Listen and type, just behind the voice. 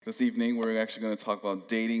This evening, we're actually going to talk about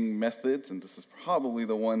dating methods, and this is probably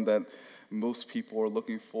the one that most people are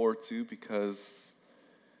looking forward to because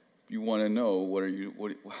you want to know what are you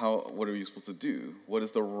supposed to do? What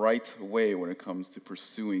is the right way when it comes to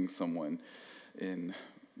pursuing someone in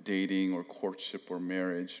dating or courtship or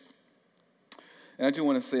marriage? And I do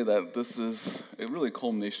want to say that this is really a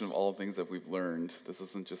culmination of all the things that we've learned. This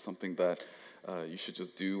isn't just something that you should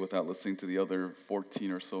just do without listening to the other 14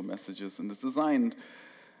 or so messages. And it's designed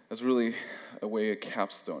as really a way to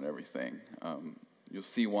capstone everything. You'll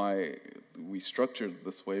see why we structured it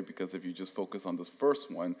this way, because if you just focus on this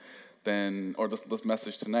first one, or this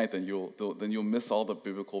message tonight, then you'll miss all the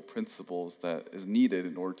biblical principles that is needed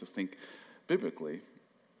in order to think biblically.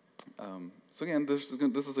 So again,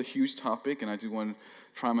 this is a huge topic, and I do want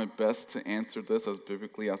to try my best to answer this as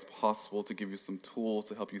biblically as possible to give you some tools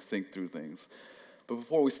to help you think through things. But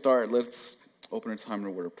before we start, let's open our time in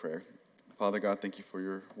a word of prayer. Father God, thank you for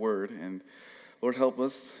your word, and Lord, help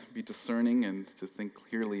us be discerning and to think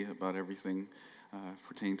clearly about everything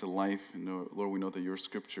pertaining to life. And Lord, we know that your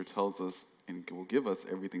scripture tells us and will give us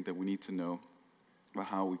everything that we need to know about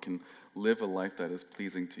how we can live a life that is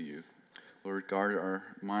pleasing to you. Lord, guard our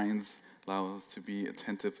minds, allow us to be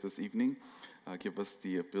attentive this evening. Give us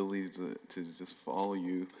the ability to just follow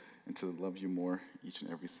you and to love you more each and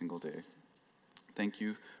every single day. Thank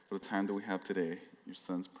you for the time that we have today. In your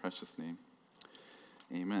son's precious name.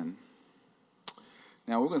 Amen.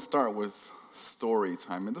 Now we're going to start with story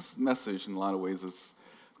time. And this message, in a lot of ways,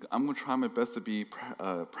 I'm going to try my best to be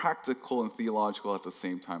practical and theological at the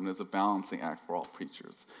same time. And it's a balancing act for all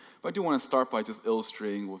preachers. But I do want to start by just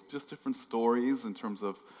illustrating with just different stories in terms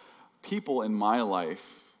of people in my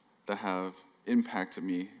life that have impacted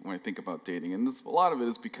me when I think about dating. And a lot of it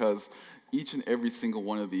is because each and every single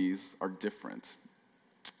one of these are different.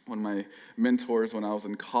 One of my mentors when I was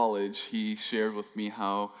in college, he shared with me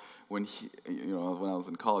how when I was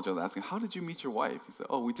in college, I was asking, how did you meet your wife? He said,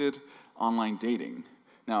 we did online dating.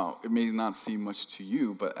 Now, it may not seem much to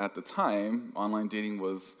you, but at the time, online dating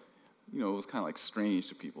was, it was kind of like strange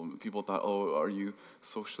to people. People thought, are you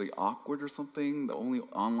socially awkward or something? The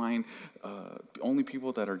only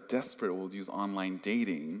people that are desperate will use online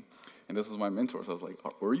dating. And this was my mentor, so I was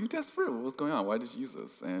like, were you desperate? What's going on? Why did you use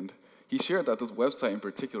this? And he shared that this website in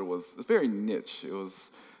particular was very niche. It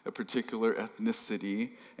was a particular ethnicity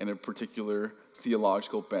and a particular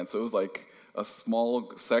theological bent. So it was like a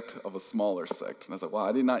small sect of a smaller sect. And I was like, wow,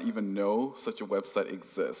 I did not even know such a website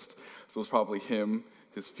exists. So it was probably him,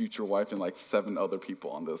 his future wife, and like 7 other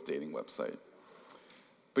people on this dating website.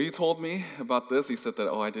 But he told me about this. He said that,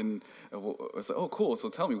 I said, cool, so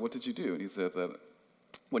tell me, what did you do? And he said that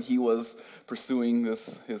when he was pursuing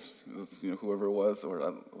his whoever it was,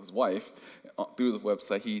 or his wife, through the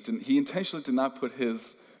website, he intentionally did not put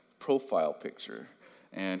his profile picture.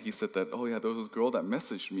 And he said that, there was this girl that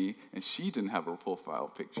messaged me, and she didn't have her profile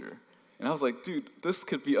picture. And I was like, dude, this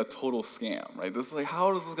could be a total scam, right? This is like,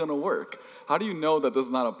 how is this going to work? How do you know that this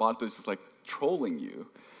is not a bot that's just like trolling you?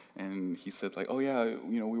 And he said like, we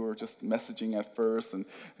were just messaging at first, and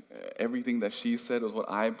everything that she said was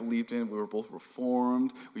what I believed in. We were both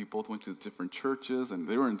Reformed. We both went to different churches, and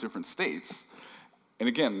they were in different states. And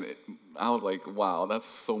again, I was like, wow, that's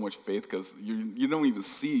so much faith, because you don't even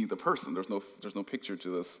see the person. There's no picture to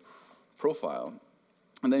this profile.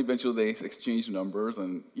 And then eventually they exchanged numbers,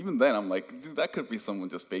 and even then I'm like, dude, that could be someone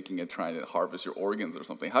just faking it, trying to harvest your organs or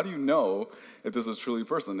something. How do you know if this is truly a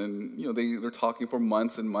person? And they're talking for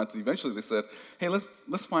months and months. And eventually they said, hey,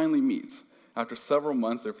 let's finally meet. After several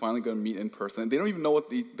months, they're finally going to meet in person. They don't even know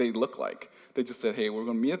what they look like. They just said, hey, we're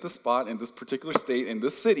going to meet at this spot in this particular state in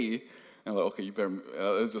this city. And I'm like, okay, you better.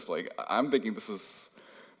 It's just like, I'm thinking this is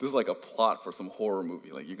like a plot for some horror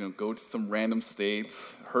movie. Like, you're going to go to some random state,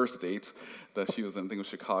 her state, that she was in, I think it was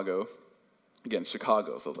Chicago. Again,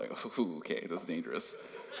 Chicago. So I was like, okay, that's dangerous.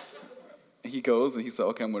 He goes, and he said,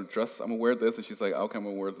 okay, I'm going to wear this. And she's like, okay, I'm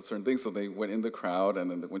going to wear the certain thing. So they went in the crowd,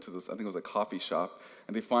 and then they went to this, I think it was a coffee shop,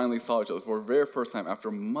 and they finally saw each other for the very first time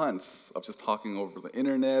after months of just talking over the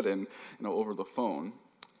internet and over the phone.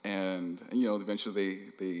 And eventually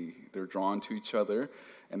they're drawn to each other,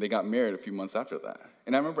 and they got married a few months after that.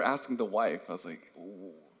 And I remember asking the wife, I was like,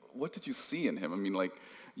 what did you see in him? I mean, like,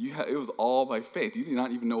 it was all by faith. You did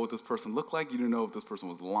not even know what this person looked like. You didn't know if this person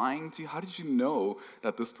was lying to you. How did you know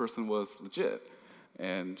that this person was legit?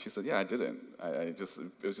 And she said, yeah, I didn't. It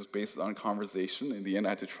was just based on conversation. In the end,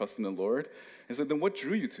 I had to trust in the Lord. And I said, then what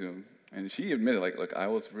drew you to him? And she admitted, like, I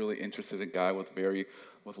was really interested in a guy with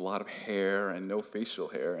a lot of hair and no facial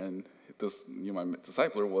hair. And this, my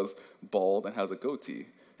discipler was bald and has a goatee.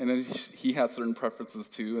 And then he had certain preferences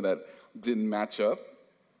too that didn't match up.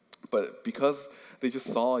 But because they just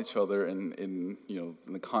saw each other in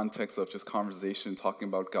the context of just conversation, talking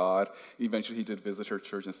about God. Eventually, he did visit her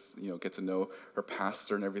church and get to know her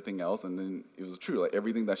pastor and everything else. And then it was true, like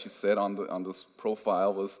everything that she said on this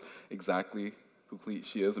profile was exactly who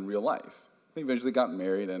she is in real life. They eventually got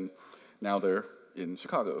married, and now they're in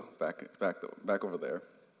Chicago, back over there.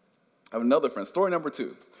 I have another friend. Story number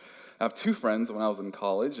 2. I have 2 friends when I was in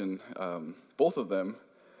college, and both of them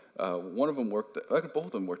worked at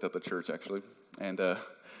the church, actually. And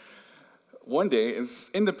one day, it's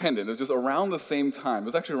independent. It was just around the same time. It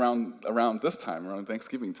was actually around this time, around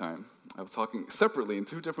Thanksgiving time. I was talking separately in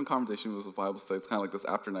 2 different conversations. It was a Bible study. It's kind of like this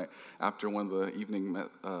after one of the evening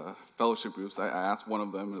fellowship groups. I asked one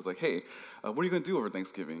of them, and I was like, hey, what are you going to do over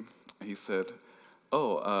Thanksgiving? And he said,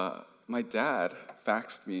 my dad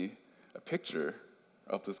faxed me a picture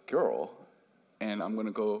of this girl, and I'm going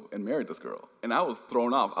to go and marry this girl. And I was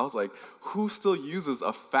thrown off. I was like, who still uses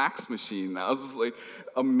a fax machine? I was just like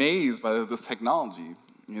amazed by this technology.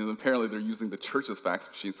 Apparently they're using the church's fax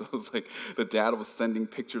machine. So it was like the dad was sending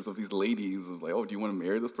pictures of these ladies. It was like, oh, do you want to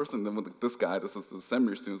marry this person? And then with this guy, this is the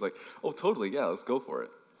seminary student, was like, oh, totally, yeah, let's go for it.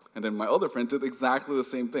 And then my other friend did exactly the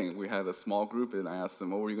same thing. We had a small group, and I asked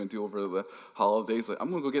him, what were you going to do over the holidays? Like, I'm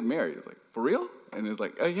going to go get married. He's like, for real? And he's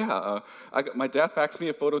like, my dad faxed me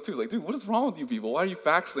a photo too. Like, dude, what is wrong with you people? Why are you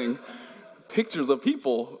faxing pictures of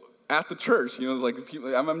people at the church? It's like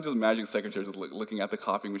people, I'm just imagining secretaries just looking at the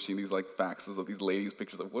copying machine, these like faxes of these ladies'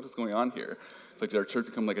 pictures. Like, what is going on here? It's like, did our church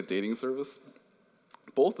become like a dating service?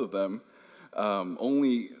 Both of them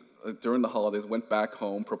only during the holidays went back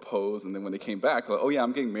home, proposed, and then when they came back, like, oh yeah,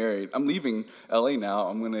 I'm getting married. I'm leaving LA now.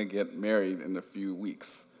 I'm going to get married in a few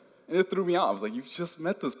weeks. And it threw me off. I was like, you just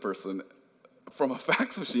met this person from a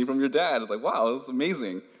fax machine from your dad. I was like, wow, this is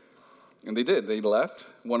amazing. And they did. They left.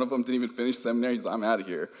 One of them didn't even finish seminary. He's like, I'm out of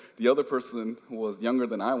here. The other person who was younger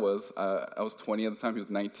than I was 20 at the time. He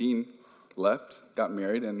was 19, left, got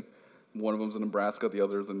married, and one of them's in Nebraska, the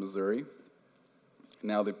other's in Missouri.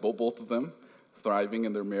 Now they both of them thriving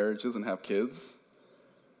in their marriages and have kids.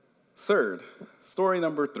 Third, story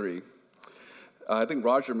number 3. I think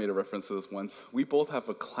Roger made a reference to this once. We both have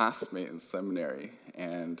a classmate in seminary,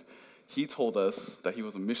 and he told us that he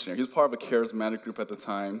was a missionary. He was part of a charismatic group at the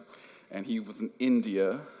time, and he was in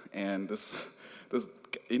India, and this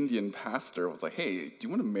Indian pastor was like, hey, do you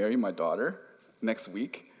want to marry my daughter next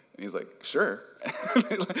week? And he's like, sure.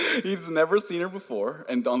 He's never seen her before,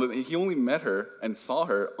 and he only met her and saw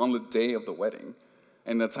her on the day of the wedding.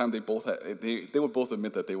 And that time they would both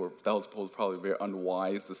admit that that was probably a very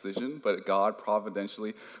unwise decision, but God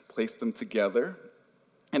providentially placed them together,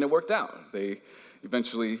 and it worked out. They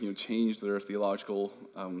eventually changed their theological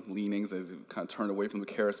leanings. They kind of turned away from the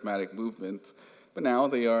charismatic movement, but now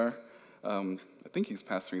they are, I think he's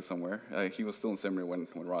pastoring somewhere. He was still in seminary when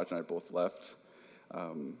Roger and I both left.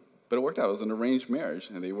 But it worked out. It was an arranged marriage,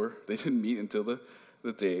 and they didn't meet until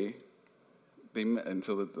the day they met,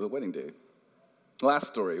 until the wedding day. The last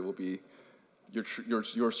story will be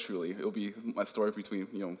yours truly. It will be my story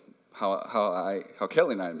between how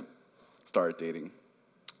Kelly and I started dating.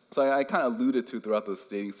 So I kind of alluded to throughout this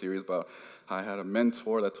dating series about how I had a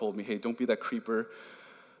mentor that told me, hey, don't be that creeper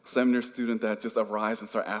seminary student that just arrives and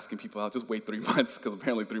start asking people out. Just wait 3 months, because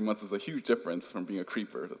apparently 3 months is a huge difference from being a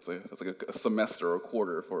creeper. That's like a semester or a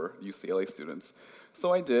quarter for UCLA students.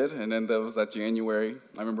 So I did, and then that was that January.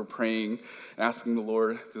 I remember praying, asking the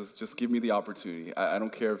Lord, just give me the opportunity. I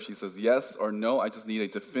don't care if she says yes or no. I just need a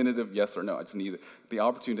definitive yes or no. I just need the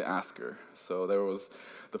opportunity to ask her. So there was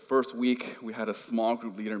the first week, we had a small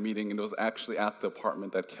group leader meeting, and it was actually at the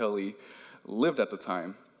apartment that Kelly lived at the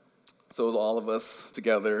time. So it was all of us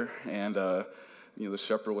together, and the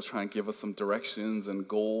shepherd was trying to give us some directions and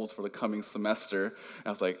goals for the coming semester. And I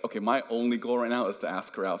was like, okay, my only goal right now is to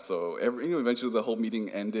ask her out. So eventually the whole meeting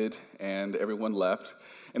ended, and everyone left.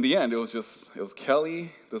 In the end, it was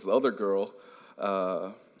Kelly, this other girl,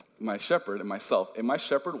 my shepherd, and myself. And my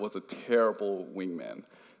shepherd was a terrible wingman.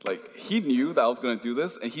 Like, he knew that I was going to do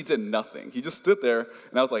this, and he did nothing. He just stood there,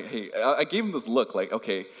 and I was like, hey, I gave him this look, like,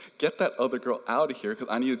 okay, get that other girl out of here, because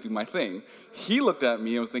I need to do my thing. He looked at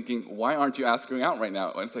me and was thinking, why aren't you asking her out right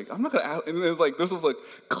now? And it's like, I'm not going to ask. And it was like, this was like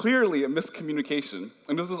clearly a miscommunication.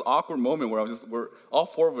 And there was this awkward moment where we're all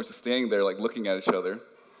 4 of us just standing there, like, looking at each other.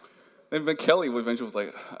 And then Kelly eventually was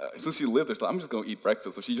like, since she lived there, she's like, I'm just going to eat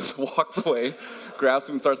breakfast. So she just walks away, grabs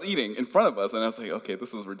him, and starts eating in front of us. And I was like, okay,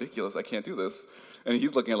 this is ridiculous. I can't do this. And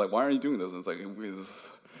he's looking at like, why aren't you doing this? And it's like,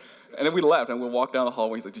 and then we left, and we walked down the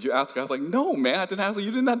hallway. He's like, did you ask her? I was like, no, man, I didn't ask her.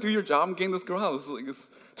 You did not do your job in getting this girl out.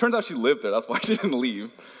 Turns out she lived there. That's why she didn't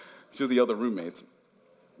leave. She was the other roommate.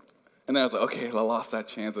 And then I was like, okay, I lost that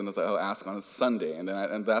chance. And I was like, I'll ask on a Sunday. And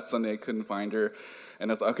that Sunday I couldn't find her.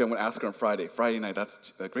 And I was like, okay, I'm going to ask her on Friday. Friday night,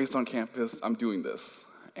 that's Grace on Campus. I'm doing this.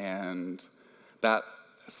 And that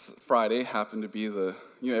Friday happened to be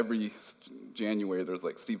every January there's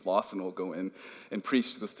like Steve Lawson will go in and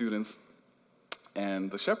preach to the students.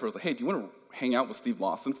 And the shepherd was like, hey, do you want to hang out with Steve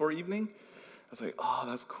Lawson for an evening? I was like, oh,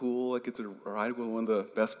 that's cool. I get to ride with one of the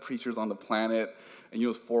best preachers on the planet. And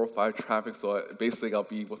it's 405 traffic, so basically I'll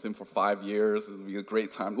be with him for 5 years. It'll be a great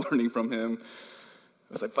time learning from him.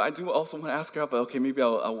 I was like, but I do also want to ask her out, but okay, maybe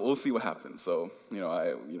we'll see what happens. So,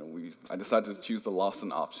 I decided to choose the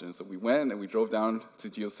Lawson option. So we went and we drove down to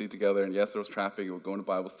GOC together, and yes, there was traffic. We were going to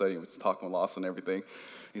Bible study, and we just talking with Lawson and everything.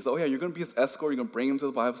 He said, oh yeah, you're going to be his escort. You're going to bring him to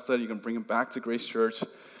the Bible study. You're going to bring him back to Grace Church.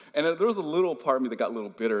 And there was a little part of me that got a little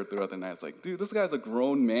bitter throughout the night. It's like, dude, this guy's a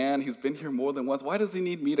grown man. He's been here more than once. Why does he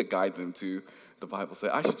need me to guide them to the Bible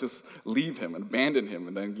study? I should just leave him and abandon him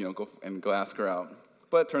and then, go ask her out.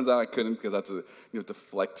 But it turns out I couldn't because I had to,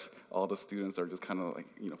 deflect all the students that are just kind of like,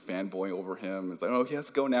 fanboying over him. It's like, oh, he has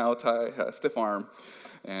to go now, stiff arm.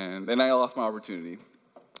 And then I lost my opportunity.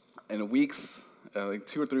 And weeks, like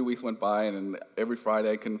 2 or 3 weeks went by, and every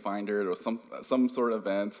Friday I couldn't find her. There was some sort of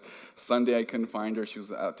event. Sunday I couldn't find her. She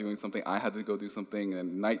was out doing something. I had to go do something.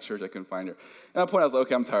 And night church I couldn't find her. And at that point I was like,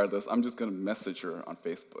 okay, I'm tired of this. I'm just going to message her on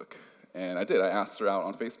Facebook. And I did. I asked her out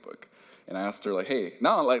on Facebook. And I asked her, like, hey,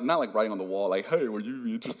 not like writing on the wall, like, hey, would you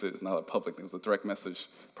be interested? It's not a public thing. It was a direct message,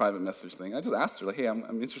 private message thing. I just asked her, like, hey,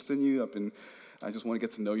 I'm interested in you. I just want to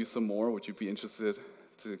get to know you some more. Would you be interested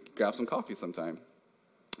to grab some coffee sometime?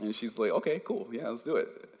 And she's like, okay, cool. Yeah, let's do it.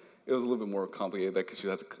 It was a little bit more complicated because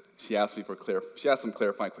she asked me she asked some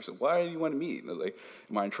clarifying questions. Why do you want to meet? And I was like,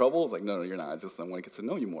 am I in trouble? I was like, no, you're not. I want to get to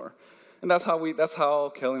know you more. And that's how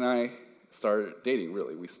Kelly and I started dating,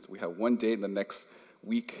 really. We had one date, and the next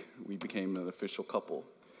week we became an official couple.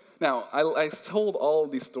 Now, I told all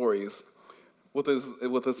of these stories with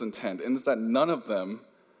this intent, and it's that none of them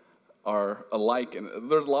are alike, and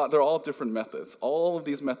they're all different methods. All of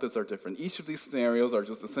these methods are different. Each of these scenarios are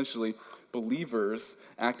just essentially believers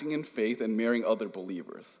acting in faith and marrying other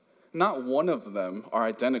believers. Not one of them are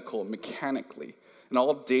identical mechanically, and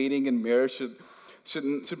all dating and marriage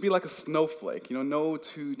should be like a snowflake. No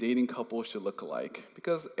two dating couples should look alike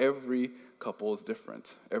because every couple is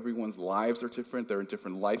different. Everyone's lives are different. They're in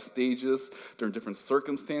different life stages. They're in different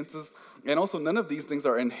circumstances. And also, none of these things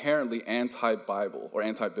are inherently anti-Bible or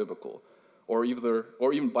anti-biblical or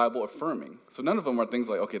even Bible affirming. So none of them are things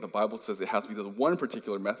like, okay, the Bible says it has to be this one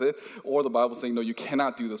particular method, or the Bible saying, no, you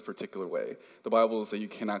cannot do this particular way. The Bible doesn't say you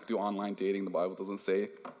cannot do online dating. The Bible doesn't say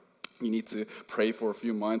you need to pray for a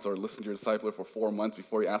few months or listen to your discipler for 4 months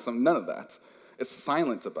before you ask them. None of that. It's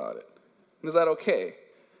silent about it. And is that okay?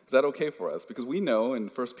 Is that okay for us? Because we know, and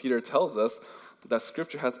 1 Peter tells us, that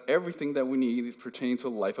Scripture has everything that we need pertaining to a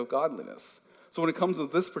life of godliness. So when it comes to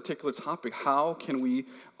this particular topic, how can we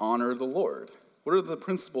honor the Lord? What are the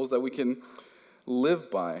principles that we can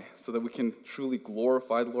live by so that we can truly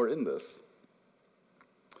glorify the Lord in this?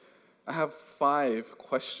 I have 5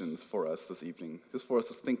 questions for us this evening, just for us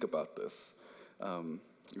to think about this.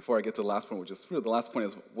 Before I get to the last point, which is really the last point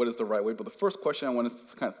is what is the right way? But the first question I want us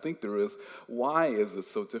to kind of think through is, why is it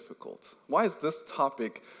so difficult? Why is this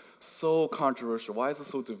topic so controversial? Why is it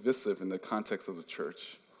so divisive in the context of the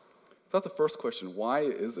church? So that's the first question. Why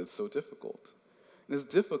is it so difficult? And it's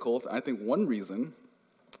difficult, I think one reason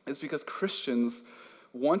is because Christians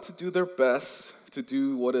want to do their best to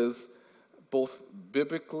do what is both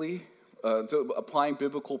biblically applying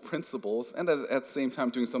biblical principles, and at the same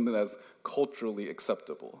time doing something that's culturally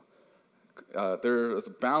acceptable. There is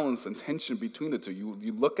a balance and tension between the two.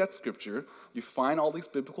 You look at Scripture, you find all these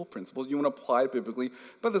biblical principles, you want to apply it biblically,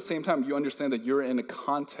 but at the same time, you understand that you're in a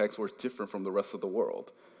context where it's different from the rest of the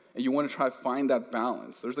world. And you want to try to find that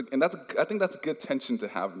balance. I think that's a good tension to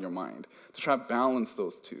have in your mind, to try to balance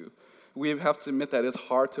those two. We have to admit that it's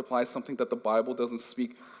hard to apply something that the Bible doesn't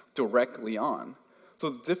speak directly on. So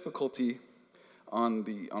the difficulty on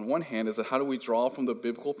one hand is that how do we draw from the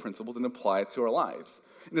biblical principles and apply it to our lives?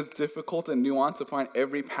 And it's difficult and nuanced to find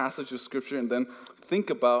every passage of Scripture and then think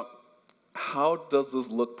about how does this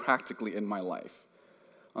look practically in my life?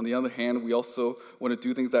 On the other hand, we also want to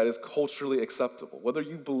do things that is culturally acceptable. Whether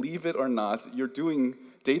you believe it or not, you're doing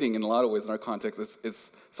dating in a lot of ways in our context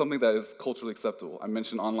is something that is culturally acceptable. I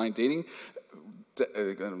mentioned online dating.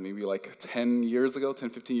 Maybe like 10,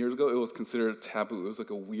 15 years ago, it was considered taboo. It was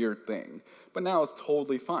like a weird thing. But now it's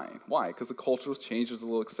totally fine. Why? Because the culture has changed. There's a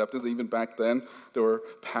little acceptance. Even back then, there were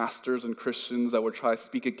pastors and Christians that would try to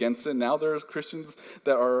speak against it. Now there's Christians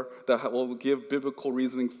that will give biblical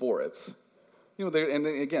reasoning for it. And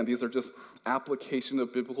then again, these are just application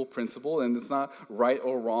of biblical principle, and it's not right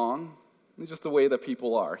or wrong. It's just the way that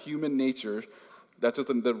people are. Human nature, that's just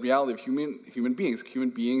the reality of human beings. Human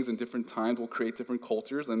beings in different times will create different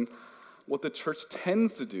cultures, and what the church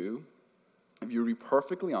tends to do, if you be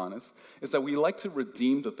perfectly honest, is that we like to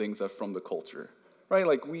redeem the things that are from the culture, right?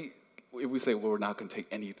 Like if we say, well, we're not going to take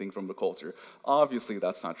anything from the culture, obviously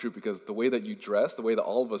that's not true, because the way that you dress, the way that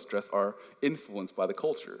all of us dress, are influenced by the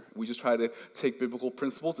culture. We just try to take biblical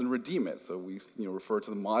principles and redeem it. So we refer to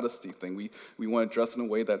the modesty thing. We want to dress in a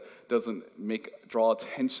way that doesn't draw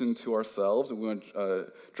attention to ourselves, and we want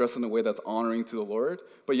to dress in a way that's honoring to the Lord,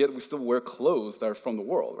 but yet we still wear clothes that are from the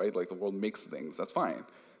world, right? Like the world makes things. That's fine.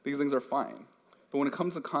 These things are fine. But when it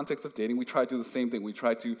comes to the context of dating, we try to do the same thing. We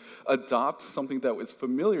try to adopt something that is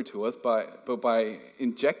familiar to us, but by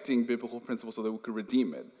injecting biblical principles so that we can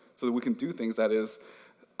redeem it, so that we can do things that is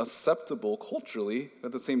acceptable culturally, but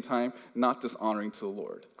at the same time, not dishonoring to the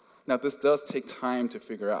Lord. Now, this does take time to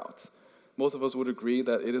figure out. Most of us would agree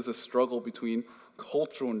that it is a struggle between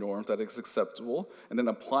cultural norms that is acceptable and then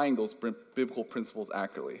applying those biblical principles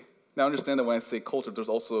accurately. Now, understand that when I say culture, there's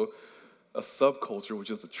also a subculture, which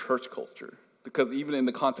is the church culture. Because even in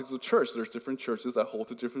the context of church, there's different churches that hold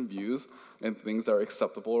to different views and things that are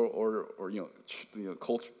acceptable or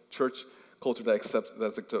church culture that's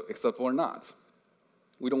acceptable or not.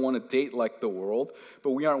 We don't want to date like the world,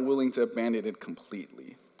 but we aren't willing to abandon it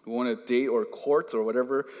completely. We want to date or court or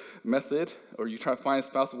whatever method, or you try to find a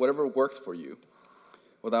spouse, whatever works for you,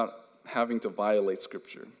 without having to violate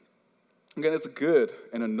Scripture. Again, it's a good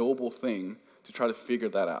and a noble thing to try to figure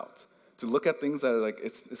that out. To look at things that are like,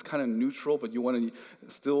 it's kind of neutral, but you want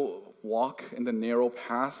to still walk in the narrow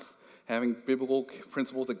path, having biblical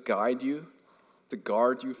principles that guide you, to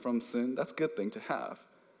guard you from sin. That's a good thing to have.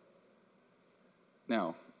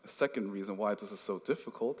 Now, the second reason why this is so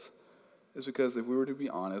difficult is because if we were to be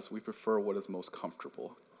honest, we prefer what is most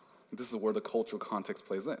comfortable. And this is where the cultural context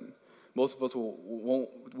plays in. Most of us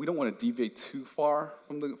we don't want to deviate too far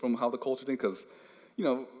from how the culture thinks, because,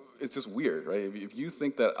 it's just weird, right? If you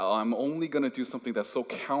think that I'm only going to do something that's so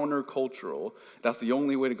countercultural, that's the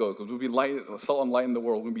only way to go, because we'll be salt and light in the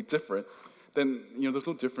world, we'll be different, then there's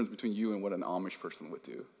no difference between you and what an Amish person would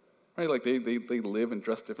do, right? Like they live and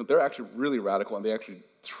dress different. They're actually really radical, and they actually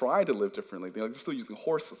try to live differently. They're still using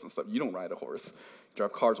horses and stuff. You don't ride a horse. You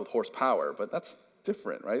drive cars with horsepower, but that's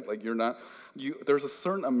different, right? Like there's a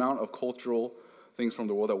certain amount of cultural things from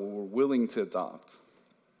the world that we're willing to adopt.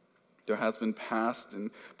 There has been past and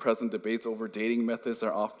present debates over dating methods that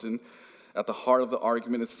are often at the heart of the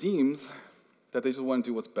argument. It seems that they just want to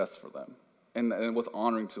do what's best for them and what's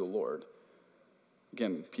honoring to the Lord.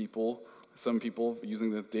 Again, some people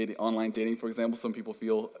using the online dating, for example, some people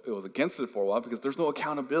feel it was against it for a while because there's no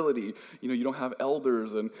accountability. You don't have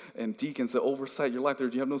elders and deacons that oversight your life.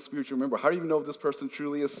 You have no spiritual member. How do you know if this person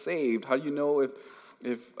truly is saved? How do you know if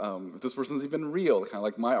this person's even real? Kind of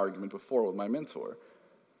like my argument before with my mentor.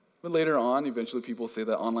 But later on, eventually people say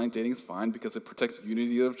that online dating is fine because it protects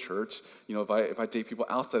unity of church. If I date people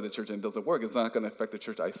outside the church and it doesn't work, it's not going to affect the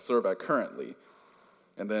church I serve at currently.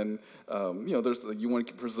 And then, you want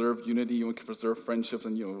to preserve unity, you want to preserve friendships,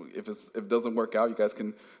 and if it doesn't work out, you guys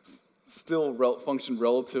can still function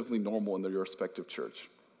relatively normal in your respective church.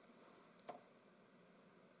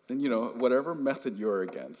 Then, whatever method you're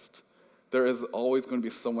against, there is always going to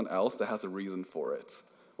be someone else that has a reason for it.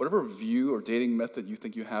 Whatever view or dating method you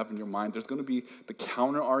think you have in your mind, there's going to be the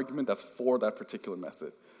counter argument that's for that particular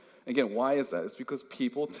method. Again, why is that? It's because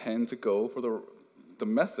people tend to go for the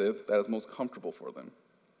method that is most comfortable for them.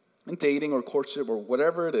 And dating or courtship or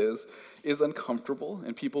whatever it is uncomfortable,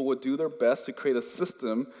 and people would do their best to create a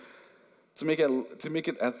system to make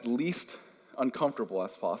it as least uncomfortable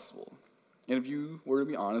as possible. And if you were to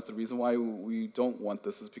be honest, the reason why we don't want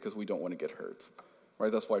this is because we don't want to get hurt.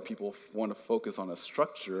 Right? That's why people want to focus on a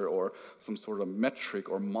structure or some sort of metric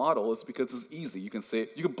or model, is because it's easy. You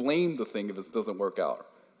can blame the thing if it doesn't work out.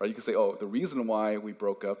 Right? You can say, the reason why we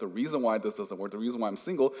broke up, the reason why this doesn't work, the reason why I'm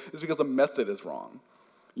single is because the method is wrong.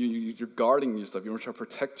 You're guarding yourself. You want to try to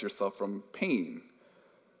protect yourself from pain.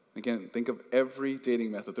 Again, think of every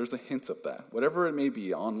dating method. There's a hint of that. Whatever it may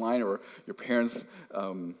be, online or your parents,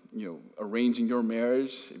 arranging your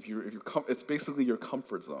marriage. It's basically your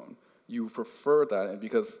comfort zone. You prefer that, and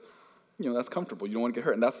because that's comfortable. You don't want to get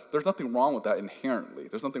hurt, and there's nothing wrong with that inherently.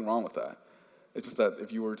 There's nothing wrong with that. It's just that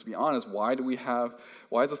if you were to be honest, why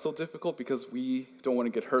is it so difficult? Because we don't want to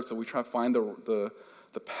get hurt, so we try to find the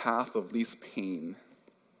path of least pain.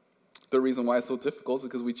 The reason why it's so difficult is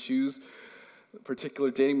because we choose a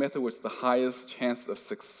particular dating method with the highest chance of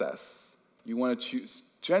success. You want to choose.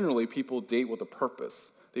 Generally, people date with a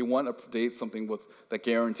purpose. They want to date something that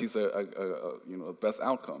guarantees a best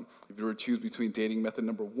outcome. If you were to choose between dating method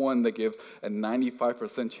number 1 that gives a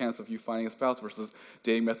 95% chance of you finding a spouse versus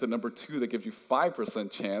dating method number 2 that gives you 5%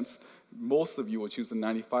 chance, most of you will choose the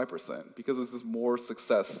 95% because this is more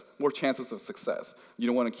chances of success. You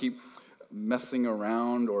don't want to keep messing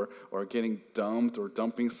around or getting dumped or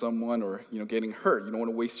dumping someone or getting hurt. You don't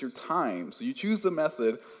want to waste your time. So you choose the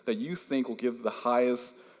method that you think will give the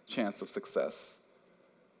highest chance of success.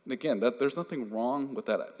 And again, there's nothing wrong with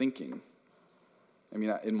that thinking. I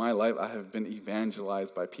mean, in my life, I have been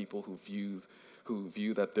evangelized by people who view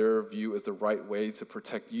that their view is the right way to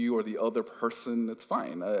protect you or the other person. It's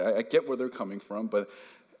fine. I get where they're coming from, but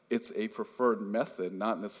it's a preferred method,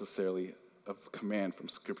 not necessarily a command from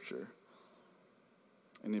Scripture.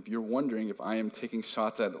 And if you're wondering if I am taking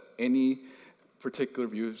shots at any particular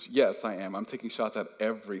views, yes, I am. I'm taking shots at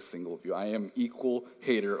every single view. I am equal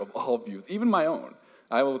hater of all views, even my own.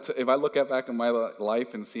 If I look back in my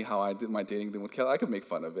life and see how I did my dating thing with Kelly, I could make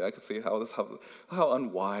fun of it. I could say how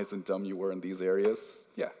unwise and dumb you were in these areas.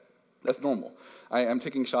 Yeah, that's normal. I am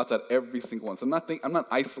taking shots at every single one. So I'm not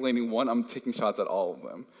isolating one. I'm taking shots at all of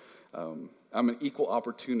them. I'm an equal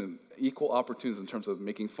opportunist in terms of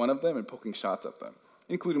making fun of them and poking shots at them,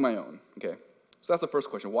 including my own. Okay, so that's the first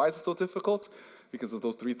question. Why is it so difficult? Because of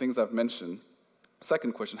those 3 things I've mentioned.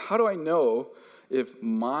 Second question: how do I know if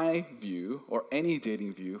my view or any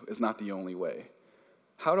dating view is not the only way?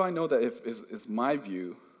 How do I know that if my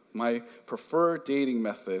view, my preferred dating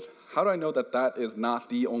method, how do I know that that is not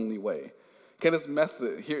the only way? Okay, this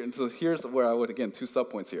method here, and so here's where I would, again, 2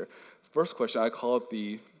 subpoints here. First question, I call it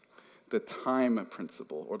the time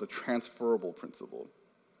principle or the transferable principle.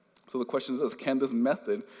 So the question is this: can this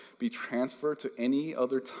method be transferred to any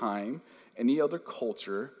other time, any other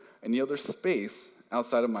culture, any other space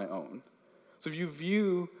outside of my own? So if you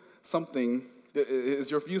view something,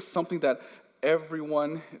 is your view something that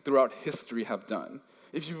everyone throughout history have done?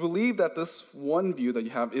 If you believe that this one view that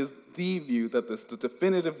you have is the view, that this the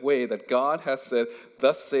definitive way that God has said,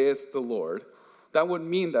 thus saith the Lord, that would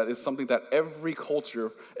mean that it's something that every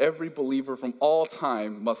culture, every believer from all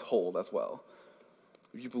time must hold as well.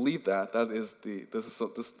 If you believe that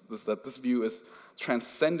this view is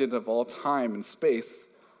transcendent of all time and space,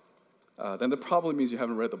 then that probably means you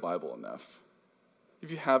haven't read the Bible enough. If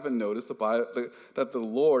you haven't noticed that the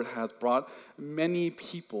Lord has brought many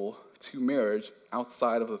people to marriage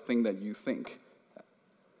outside of the thing that you think.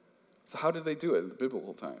 So how did they do it in the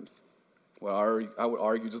biblical times? Well, I would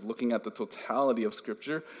argue, just looking at the totality of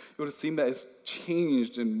Scripture, it would seem that it's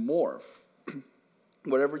changed and morphed.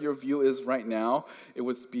 Whatever your view is right now, it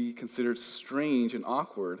would be considered strange and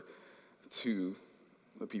awkward to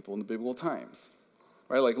the people in the biblical times.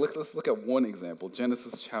 Right? Like, let's look at one example,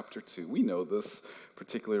 Genesis chapter 2. We know this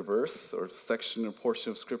particular verse or section or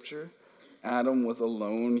portion of Scripture. Adam was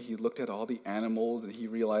alone. He looked at all the animals and he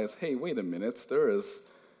realized, hey, wait a minute, there is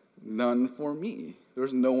none for me.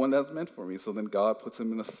 There's no one that's meant for me. So then God puts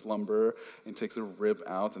him in a slumber and takes a rib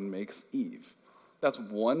out and makes Eve. That's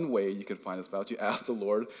one way you can find a spouse. You ask the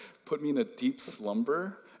Lord, put me in a deep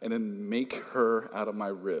slumber and then make her out of my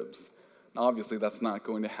ribs. Now, obviously, that's not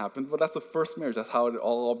going to happen, but that's the first marriage. That's how it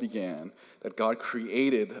all began, that God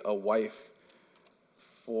created a wife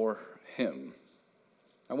for him.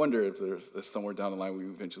 I wonder if there's somewhere down the line where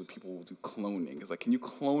eventually people will do cloning. It's like, can you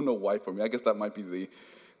clone a wife for me? I guess that might be the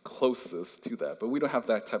closest to that, but we don't have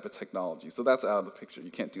that type of technology, so that's out of the picture.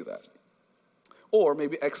 You can't do that. Or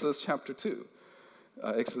maybe Exodus chapter 2.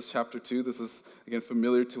 Exodus chapter 2, this is, again,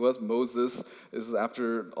 familiar to us. Moses is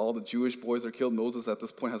after all the Jewish boys are killed. Moses at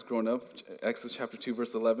this point has grown up. Exodus chapter 2,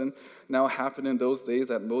 verse 11. Now it happened in those days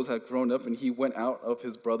that Moses had grown up, and he went out of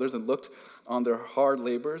his brothers and looked on their hard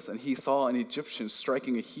labors, and he saw an Egyptian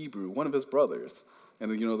striking a Hebrew, one of his brothers. And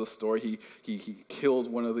then you know the story, he kills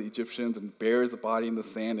one of the Egyptians and buries the body in the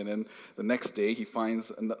sand, and then the next day he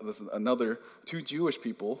finds another 2 Jewish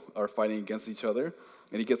people are fighting against each other,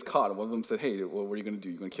 and he gets caught. And one of them said, hey, well, what are you going to do?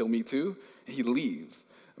 You going to kill me too? And he leaves.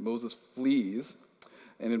 And Moses flees.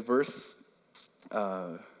 And in verse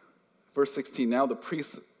 16, now the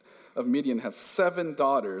priests of Midian had 7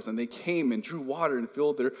 daughters, and they came and drew water and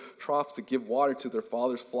filled their troughs to give water to their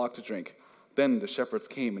father's flock to drink. Then the shepherds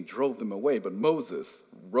came and drove them away, but Moses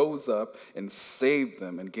rose up and saved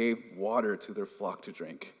them and gave water to their flock to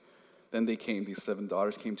drink. Then these 7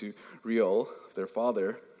 daughters came to Reuel, their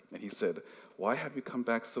father, and he said, why have you come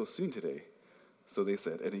back so soon today? So they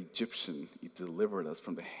said, an Egyptian, he delivered us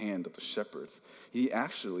from the hand of the shepherds. He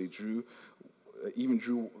actually drew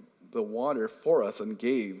the water for us and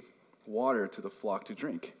gave water to the flock to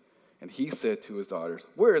drink. And he said to his daughters,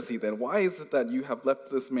 where is he then? Why is it that you have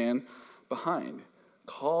left this man behind?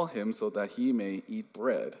 Call him so that he may eat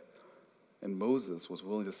bread." And Moses was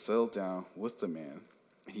willing to settle down with the man.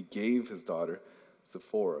 And he gave his daughter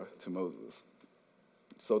Zipporah to Moses.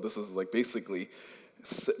 So this is like basically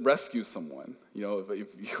rescue someone. You know,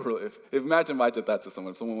 if imagine if I did that to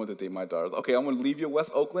someone. If someone wanted to date my daughter, okay, I'm going to leave you in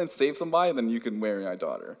West Oakland, save somebody, and then you can marry my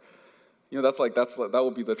daughter. You know, that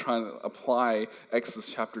would be the trying to apply Exodus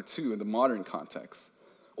chapter 2 in the modern context.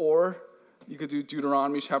 Or you could do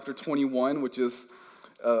Deuteronomy chapter 21, which is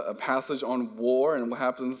a passage on war and what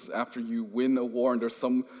happens after you win a war and there's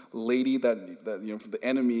some lady that you know, the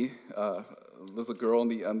enemy, there's a girl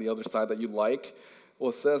on the other side that you like. Well,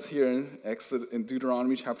 it says here in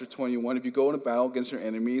Deuteronomy chapter 21, if you go into battle against your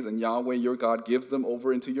enemies and Yahweh your God gives them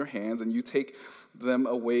over into your hands and you take them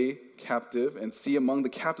away captive and see among the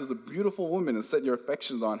captives a beautiful woman and set your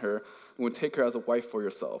affections on her and would take her as a wife for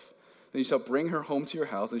yourself. Then you shall bring her home to your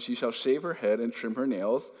house and she shall shave her head and trim her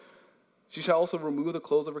nails. She shall also remove the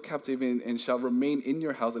clothes of her captivity and shall remain in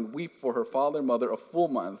your house and weep for her father and mother a full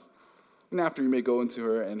month. And after you may go into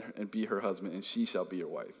her and be her husband and she shall be your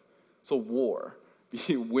wife. So war.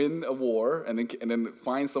 You win a war and then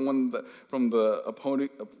find someone from the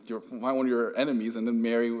opponent, find one of your enemies, and then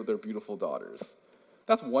marry their beautiful daughters.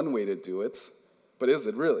 That's one way to do it, but is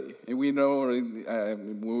it really? And we know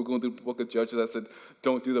when we were going through the book of Judges, I said,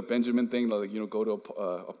 don't do the Benjamin thing, like, you know, go to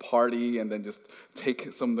a party and then just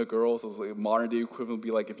take some of the girls. So it was like modern day equivalent would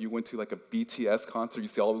be like if you went to like a BTS concert, you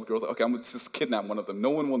see all those girls, like, okay, I'm going to just kidnap one of them.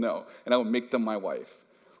 No one will know, and I will make them my wife.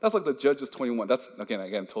 That's like the Judges 21. That's, again, I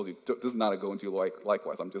told you, this is not a go into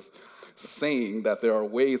likewise. I'm just saying that there are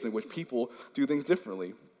ways in which people do things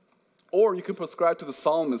differently. Or you can prescribe to the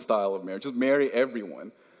Solomon style of marriage. Just marry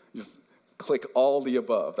everyone. Just click all the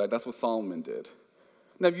above. That's what Solomon did.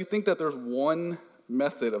 Now, if you think that there's one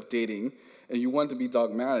method of dating and you want to be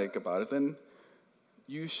dogmatic about it, then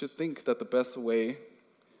you should think that the best way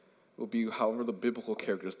will be however the biblical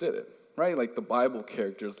characters did it. Right? Like the Bible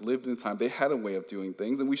characters lived in a time, they had a way of doing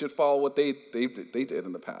things, and we should follow what they did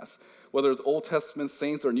in the past, whether it's Old Testament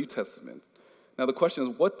saints or New Testament. Now the question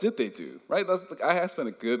is, what did they do? Right? I have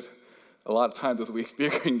spent a lot of time this week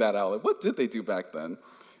figuring that out. Like, what did they do back then?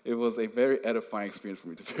 It was a very edifying experience for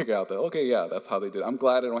me to figure out that, okay, yeah, that's how they did it. I'm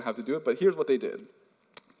glad I don't have to do it, but here's what they did.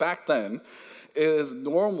 Back then, it is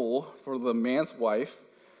normal for the man's wife,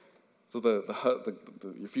 so the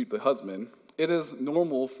husband, it is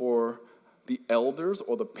normal for the elders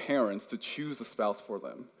or the parents to choose a spouse for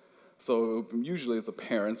them. So usually it's the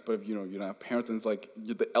parents, but if you don't have parents, and it's like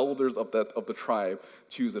the elders of the tribe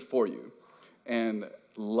choose it for you. And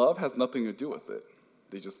love has nothing to do with it.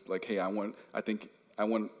 They just like, hey, I think I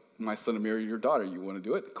want my son to marry your daughter. You want to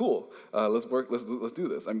do it? Cool. Let's do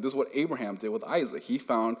this. I mean, this is what Abraham did with Isaac. He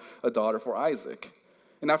found a daughter for Isaac.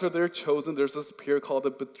 And after they're chosen, there's this period called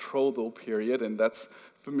the betrothal period, and that's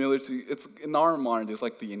familiar to, it's in our mind, it's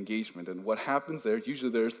like the engagement. And what happens there,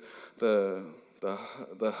 usually there's the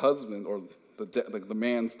husband or the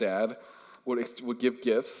man's dad would give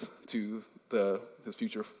gifts to his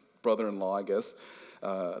future brother-in-law, I guess.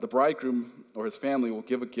 The bridegroom or his family will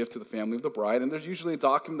give a gift to the family of the bride, and there's usually a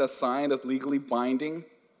document that's signed that's legally binding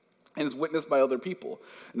and is witnessed by other people.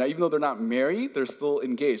 Now, even though they're not married, they're still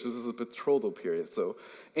engaged. This is a betrothal period. So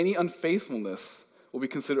any unfaithfulness will be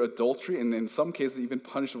considered adultery, and in some cases even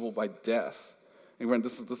punishable by death. And when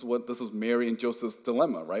this was Mary and Joseph's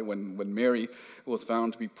dilemma, right? When Mary was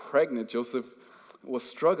found to be pregnant, Joseph was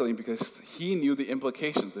struggling because he knew the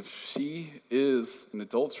implications. If she is an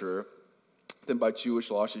adulterer, then by Jewish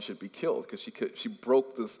law she should be killed because she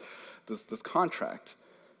broke this contract.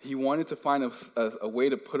 He wanted to find a way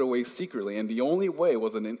to put away secretly, and the only way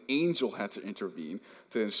was that an angel had to intervene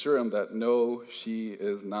to ensure him that no, she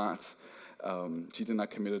is not. She did not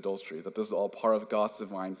commit adultery. That this is all part of God's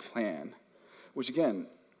divine plan. Which again,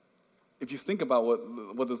 if you think about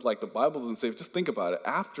what it's like, the Bible doesn't say. Just think about it.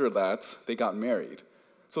 After that, they got married,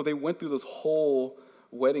 so they went through this whole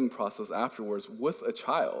wedding process afterwards with a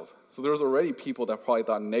child. So there was already people that probably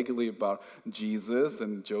thought negatively about Jesus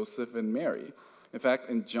and Joseph and Mary. In fact,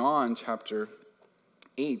 in John chapter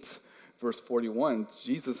 8, verse 41,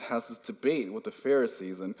 Jesus has this debate with the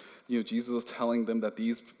Pharisees, and Jesus was telling them that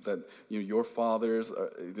your fathers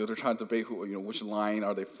they're trying to debate which line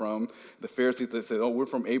are they from. The Pharisees, they said, "Oh, we're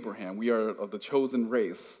from Abraham. We are of the chosen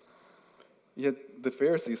race." Yet the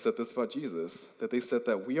Pharisees said this about Jesus, that they said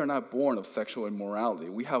that we are not born of sexual immorality.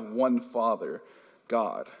 We have one Father,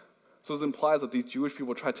 God. So this implies that these Jewish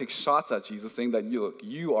people try to take shots at Jesus, saying that,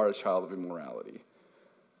 you are a child of immorality.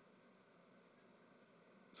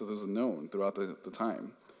 So this was known throughout the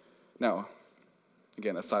time. Now,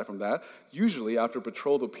 again, aside from that, usually after a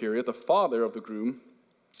betrothal period, the father of the groom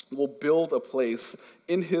will build a place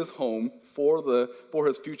in his home for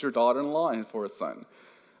his future daughter-in-law and for his son,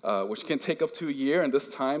 which can take up to a year, and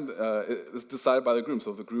this time is decided by the groom.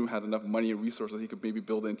 So if the groom had enough money and resources, he could maybe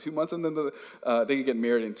build it in 2 months, and then they could get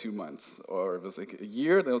married in 2 months. Or if it's like a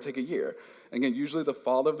year, then it'll take a year. And again, usually the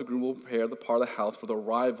father of the groom will prepare the part of the house for the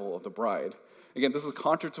arrival of the bride. Again, this is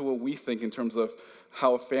contrary to what we think in terms of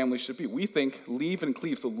how a family should be. We think leave and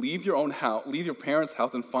cleave. So leave your own house, leave your parents'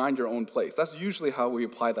 house, and find your own place. That's usually how we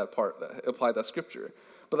apply that scripture.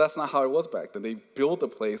 But that's not how it was back then. They built a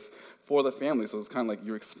place for the family, so it's kind of like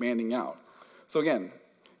you're expanding out. So again,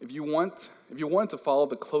 if you want to follow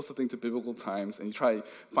the closest thing to biblical times, and you try to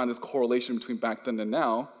find this correlation between back then and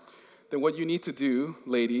now, then what you need to do,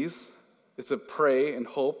 ladies, is to pray and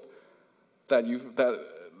hope that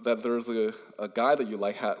there's a guy that you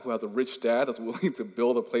like who has a rich dad that's willing to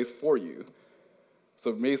build a place for you.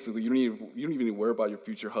 So basically, you don't even need to worry about your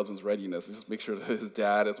future husband's readiness. You just make sure that his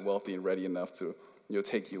dad is wealthy and ready enough to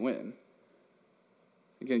take you in.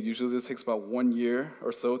 Again, usually this takes about 1 year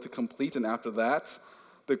or so to complete, and after that,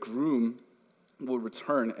 the groom will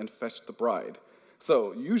return and fetch the bride.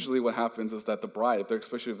 So usually what happens is that the bride,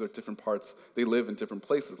 especially if they're different parts, they live in different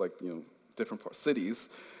places, like different cities.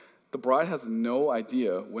 The bride has no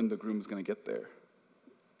idea when the groom is going to get there.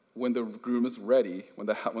 When the groom is ready, when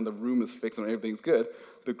the room is fixed and everything's good,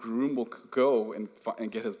 the groom will go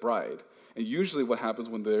and get his bride. And usually what happens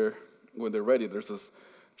when they're ready, there's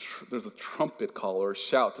a trumpet call or a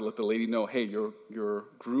shout to let the lady know, hey, your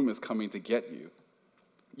groom is coming to get you.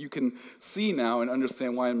 You can see now and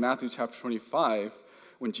understand why in Matthew chapter 25,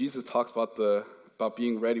 when Jesus talks about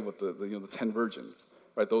being ready with the 10 virgins,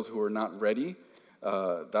 right? Those who are not ready,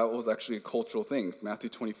 that was actually a cultural thing. Matthew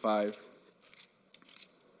 25,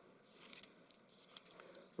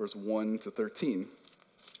 verse 1 to 13.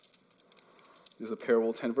 This is a parable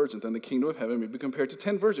of 10 virgins. Then the kingdom of heaven may be compared to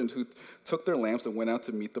 10 virgins who took their lamps and went out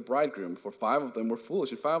to meet the bridegroom. For 5 of them were foolish,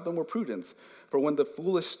 and 5 of them were prudent. For when the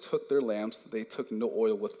foolish took their lamps, they took no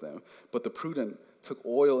oil with them. But the prudent took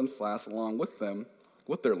oil in flasks along with them,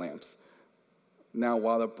 with their lamps. Now,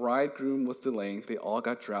 while the bridegroom was delaying, they all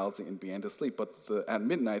got drowsy and began to sleep. But at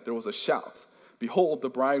midnight there was a shout. Behold, the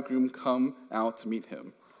bridegroom come out to meet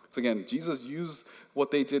him. So again, Jesus used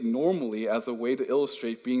what they did normally as a way to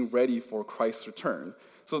illustrate being ready for Christ's return.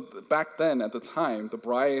 So back then, at the time, the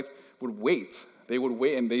bride would wait. They would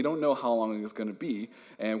wait, and they don't know how long it was going to be.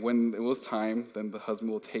 And when it was time, then the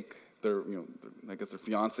husband will take their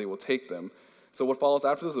fiance will take them. So what follows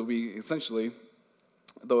after this will be essentially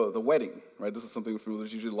the wedding, right? This is something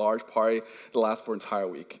there's usually a large party that lasts for an entire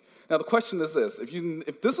week. Now the question is this: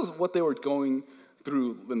 if this was what they were going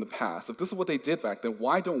through in the past, if this is what they did back then,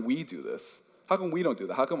 why don't we do this? How come we don't do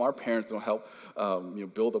that? How come our parents don't help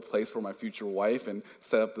build a place for my future wife and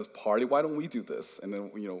set up this party? Why don't we do this? And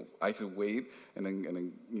then I could wait and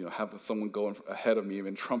then have someone go ahead of me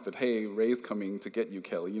and trumpet, hey, Ray's coming to get you,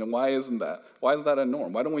 Kelly. Why isn't that a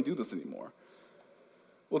norm? Why don't we do this anymore?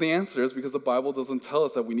 Well, the answer is because the Bible doesn't tell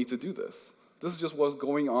us that we need to do this. This is just what's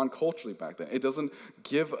going on culturally back then. It doesn't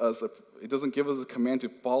give us a command to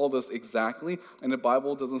follow this exactly, and the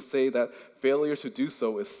Bible doesn't say that failure to do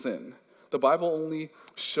so is sin. The Bible only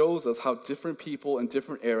shows us how different people in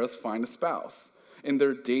different eras find a spouse. And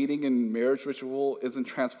their dating and marriage ritual isn't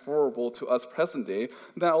transferable to us present day.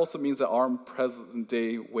 And that also means that our present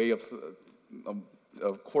day way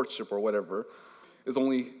of courtship or whatever is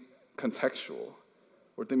only contextual.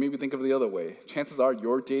 Or maybe think of it the other way. Chances are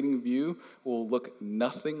your dating view will look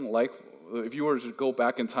nothing like, if you were to go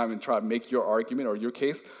back in time and try to make your argument or your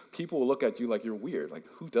case, people will look at you like you're weird. Like,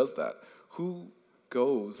 who does that? Who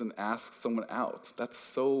goes and asks someone out? That's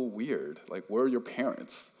so weird. Like, where are your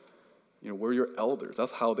parents? Where are your elders?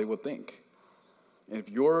 That's how they would think. And if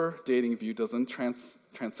your dating view doesn't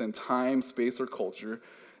transcend time, space, or culture,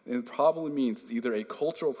 then it probably means either a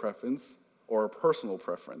cultural preference or a personal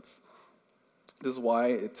preference. This is why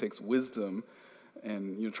it takes wisdom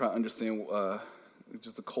and try to understand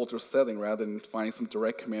just the cultural setting rather than finding some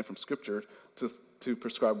direct command from Scripture to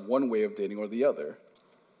prescribe one way of dating or the other.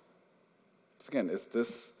 So again, is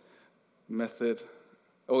this method...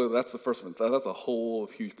 Oh, that's the first one. That's a whole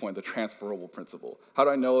huge point, the transferable principle. How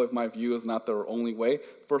do I know if my view is not the only way?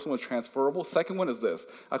 First one is transferable. Second one is this.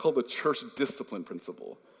 I call it the church discipline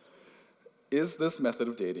principle. Is this method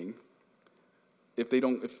of dating...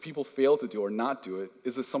 If people fail to do or not do it,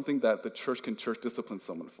 is this something that the church can church discipline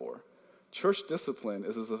someone for? Church discipline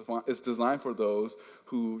is designed for those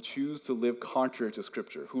who choose to live contrary to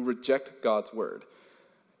Scripture, who reject God's word.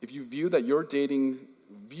 If you view that your dating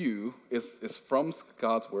view is from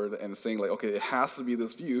God's word and is saying like, okay, it has to be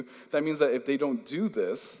this view, that means that if they don't do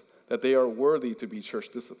this, that they are worthy to be church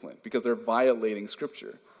disciplined because they're violating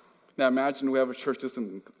Scripture. Now imagine we have a church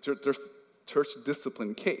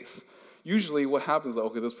discipline case. Usually what happens is,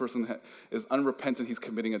 okay, this person is unrepentant, he's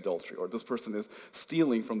committing adultery, or this person is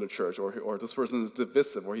stealing from the church, or this person is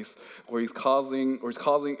divisive, or he's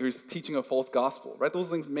teaching a false gospel, right? Those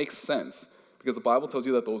things make sense because the Bible tells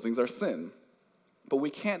you that those things are sin. But we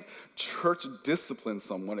can't church discipline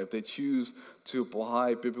someone if they choose to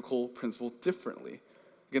apply biblical principles differently.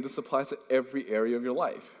 Again, this applies to every area of your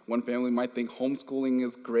life. One family might think homeschooling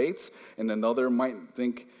is great, and another might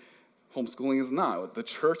think homeschooling is not. The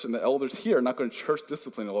church and the elders here are not going to church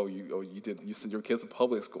discipline. You send your kids to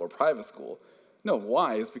public school or private school. No,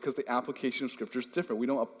 why? It's because the application of Scripture is different.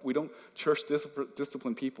 We don't church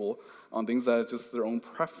discipline people on things that are just their own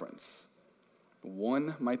preference.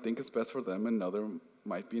 One might think it's best for them, another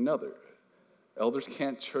might be another. Elders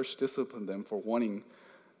can't church discipline them for wanting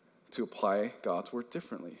to apply God's word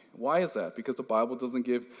differently. Why is that? Because the Bible doesn't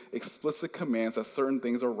give explicit commands that certain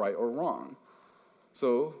things are right or wrong.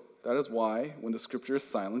 So that is why, when the Scripture is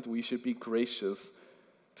silent, we should be gracious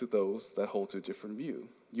to those that hold to a different view.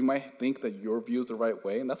 You might think that your view is the right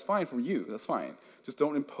way, and that's fine for you. That's fine. Just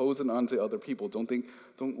don't impose it onto other people. Don't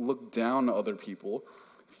look down on other people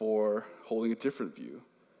for holding a different view.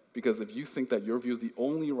 Because if you think that your view is the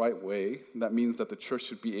only right way, that means that the church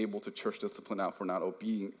should be able to church discipline out for not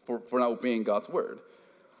obeying God's word.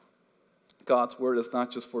 God's word is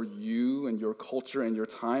not just for you and your culture and your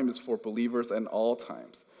time, it's for believers at all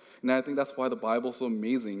times. And I think that's why the Bible is so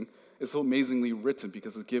amazing. It's so amazingly written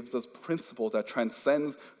because it gives us principles that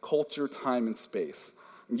transcends culture, time, and space.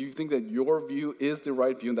 And you think that your view is the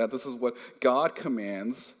right view and that this is what God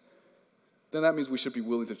commands, then that means we should be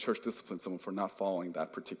willing to church discipline someone for not following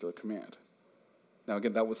that particular command. Now,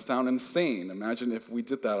 again, that would sound insane. Imagine if we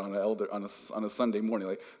did that on a Sunday morning.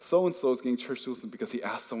 Like, so-and-so is getting church discipline because he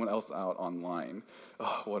asked someone else out online.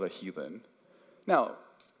 Oh, what a heathen. Now,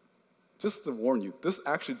 just to warn you, this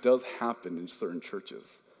actually does happen in certain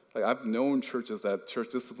churches. Like, I've known churches that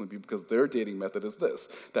church discipline people because their dating method is this,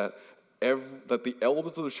 that the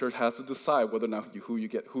elders of the church has to decide whether or not who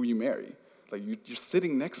you marry. Like, you're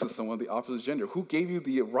sitting next to someone of the opposite gender. Who gave you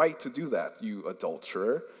the right to do that, you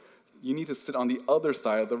adulterer? You need to sit on the other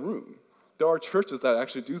side of the room. There are churches that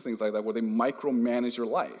actually do things like that where they micromanage your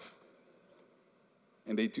life.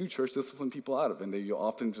 And they do church discipline people out of it. And they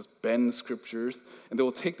often just bend scriptures. And they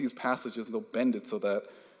will take these passages and they'll bend it so that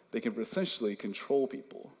they can essentially control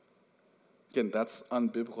people. Again, that's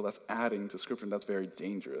unbiblical. That's adding to scripture, and that's very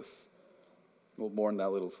dangerous. We'll more on that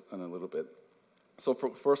in a little bit. So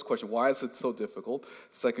first question, why is it so difficult?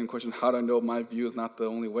 Second question, how do I know my view is not the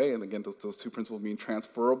only way? And again, those two principles mean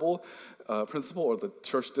transferable principle or the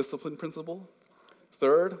church discipline principle.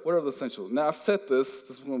 Third, what are the essentials? Now, I've said this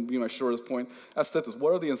is going to be my shortest point. I've said this,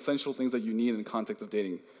 what are the essential things that you need in the context of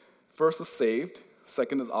dating? First is saved.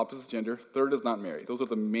 Second is opposite gender. Third is not married. Those are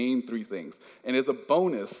the main three things. And it's a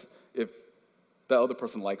bonus if that other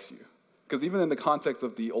person likes you. Because even in the context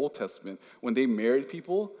of the Old Testament, when they married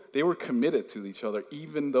people, they were committed to each other,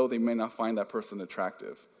 even though they may not find that person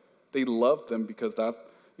attractive. They loved them because that's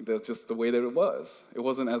just the way that it was. It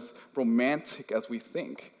wasn't as romantic as we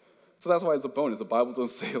think. So that's why it's a bonus. The Bible doesn't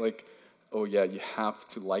say, like, oh yeah, you have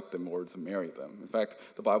to like them or to marry them. In fact,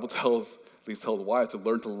 the Bible tells wives to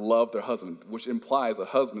learn to love their husband, which implies that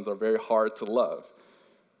husbands are very hard to love.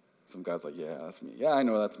 Some guys are like, yeah, that's me. Yeah, I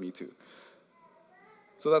know that's me too.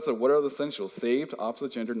 So that's it. What are the essentials? Saved,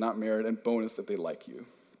 opposite gender, not married, and bonus if they like you.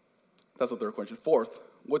 That's the third question. Fourth,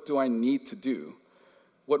 what do I need to do?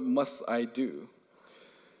 What must I do?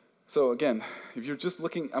 So again, if you're just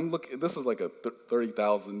looking, this is like a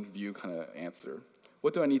 30,000 view kind of answer.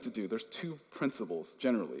 What do I need to do? There's two principles,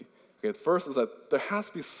 generally. Okay, the first is that there has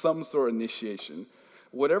to be some sort of initiation.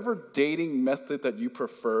 Whatever dating method that you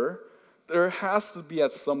prefer, there has to be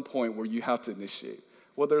at some point where you have to initiate.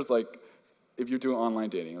 Whether it's like, if you're doing online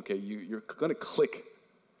dating, okay, you're going to click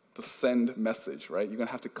the send message, right? You're going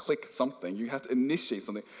to have to click something. You have to initiate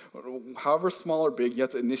something. However small or big, you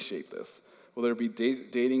have to initiate this. Whether it be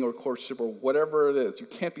dating or courtship or whatever it is, you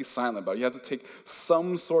can't be silent about it. You have to take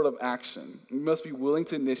some sort of action. You must be willing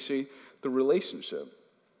to initiate the relationship.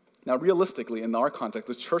 Now, realistically, in our context,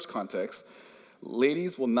 the church context,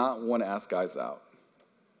 ladies will not want to ask guys out.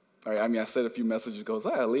 All right, I said a few messages ago,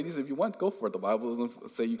 ladies, if you want, go for it. The Bible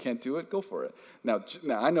doesn't say you can't do it, go for it. Now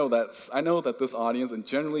I know that this audience, and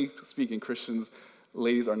generally speaking, Christians,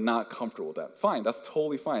 ladies are not comfortable with that. Fine, that's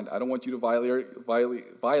totally fine. I don't want you to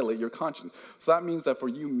violate your conscience. So that means that for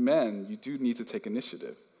you men, you do need to take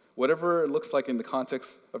initiative. Whatever it looks like in the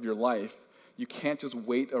context of your life, You can't just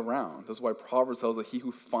wait around. That's why Proverbs tells us that he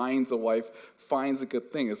who finds a wife finds a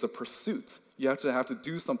good thing. It's a pursuit. You have to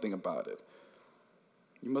do something about it.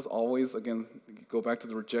 You must always, again, go back to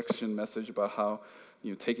the rejection message about how,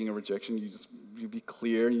 taking a rejection, you be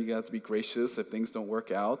clear, you have to be gracious if things don't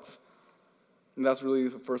work out. And that's really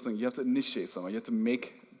the first thing. You have to initiate someone. You have to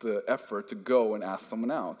make the effort to go and ask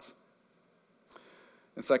someone out.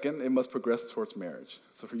 And second, it must progress towards marriage.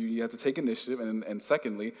 So for you, you have to take initiative. And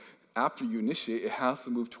secondly, after you initiate, it has to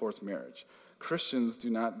move towards marriage. Christians do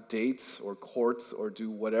not date or court or do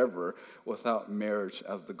whatever without marriage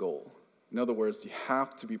as the goal. In other words, you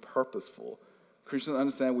have to be purposeful. Christians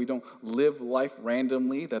understand we don't live life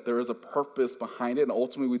randomly, that there is a purpose behind it, and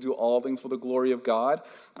ultimately we do all things for the glory of God,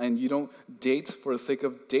 and you don't date for the sake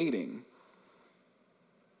of dating.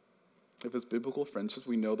 If it's biblical friendships,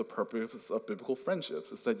 we know the purpose of biblical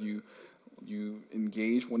friendships is that you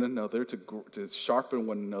engage one another to sharpen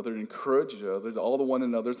one another, encourage each other, all the one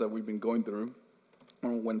another's that we've been going through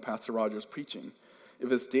when Pastor Roger is preaching.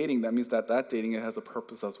 If it's dating, that means that dating has a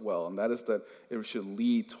purpose as well, and that is that it should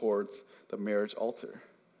lead towards the marriage altar.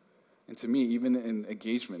 And to me, even in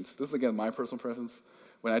engagement, this is again my personal preference.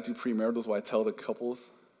 When I do premaritals, what I tell the couples,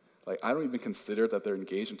 I don't even consider that they're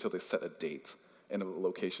engaged until they set a date and a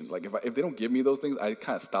location. If they don't give me those things, I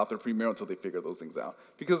kind of stop their premarital until they figure those things out.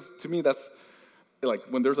 Because to me, that's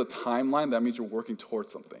when there's a timeline, that means you're working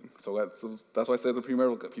towards something. So that's why I say to the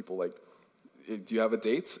premarital people, do you have a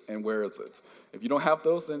date, and where is it? If you don't have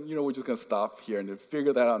those, then we're just going to stop here and then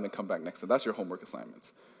figure that out and then come back next time. That's your homework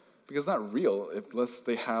assignments. Because it's not real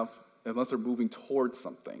unless they're moving towards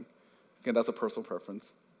something. Again, that's a personal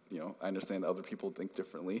preference. I understand that other people think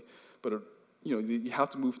differently, but you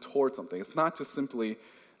have to move towards something. It's not just simply,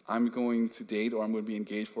 I'm going to date or I'm going to be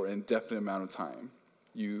engaged for an indefinite amount of time.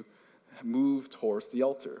 You move towards the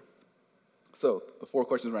altar. So the 4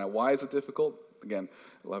 questions around why is it difficult? Again,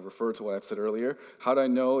 I've referred to what I've said earlier. How do I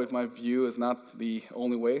know if my view is not the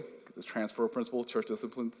only way? The transfer principle, church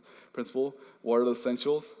discipline principle. What are the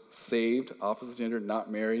essentials? Saved, opposite gender,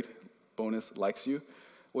 not married, bonus, likes you.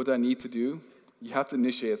 What do I need to do? You have to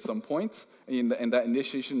initiate at some point, and that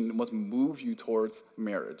initiation must move you towards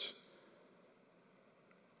marriage.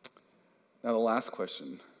 Now the last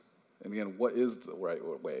question, and again, what is the right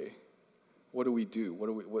way? What do we do?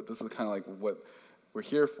 This is kind of like what we're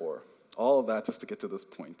here for. All of that just to get to this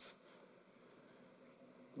point.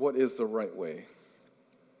 What is the right way?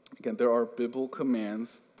 Again, there are biblical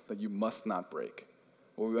commands that you must not break.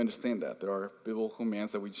 Well, we understand that. There are biblical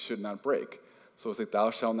commands that we should not break. So it's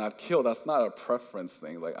thou shalt not kill. That's not a preference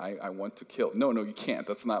thing, I want to kill. No, you can't.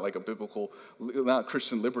 That's not a biblical, not a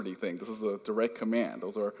Christian liberty thing. This is a direct command.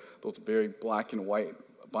 Those are very black and white,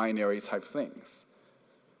 binary type things.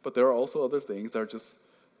 But there are also other things that are just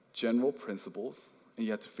general principles, and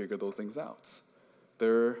you have to figure those things out.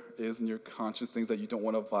 There is in your conscience things that you don't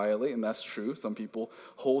want to violate, and that's true. Some people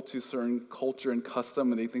hold to certain culture and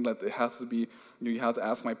custom, and they think that it has to be, you have to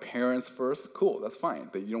ask my parents first. Cool, that's fine.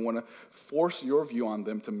 That you don't want to force your view on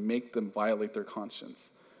them to make them violate their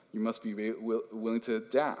conscience. You must be willing to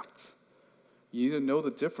adapt. You need to know the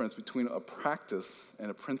difference between a practice and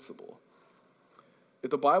a principle. If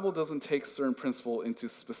the Bible doesn't take certain principle into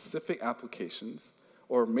specific applications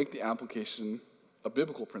or make the application a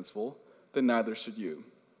biblical principle, then neither should you.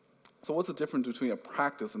 So what's the difference between a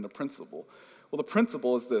practice and a principle? Well, the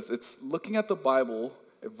principle is this. It's looking at the Bible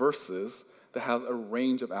verses that have a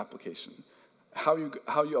range of application. How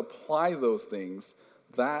you apply those things,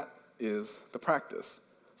 that is the practice.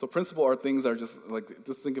 So principle are things that are just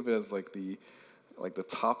think of it as the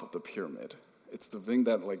top of the pyramid. It's the thing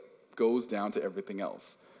that goes down to everything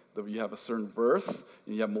else. You have a certain verse,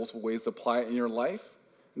 and you have multiple ways to apply it in your life,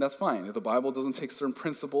 and that's fine. If the Bible doesn't take certain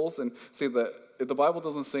principles and say that, if the Bible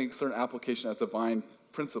doesn't say certain application as divine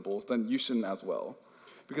principles, then you shouldn't as well.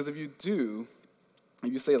 Because if you do,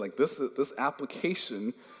 if you say this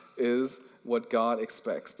application is what God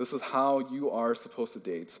expects. This is how you are supposed to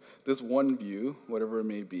date. This one view, whatever it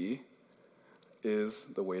may be, is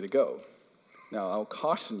the way to go. Now, I'll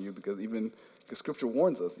caution you because Scripture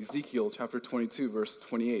warns us. Ezekiel chapter 22, verse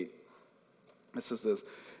 28. It says this,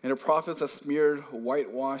 and the prophets have smeared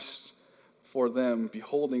whitewashed for them,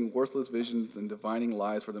 beholding worthless visions and divining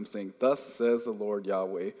lies for them, saying, thus says the Lord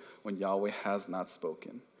Yahweh, when Yahweh has not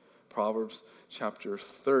spoken. Proverbs chapter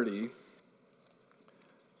 30,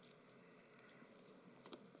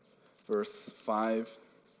 verse 5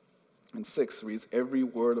 and 6 reads, every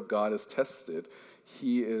word of God is tested.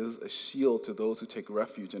 He is a shield to those who take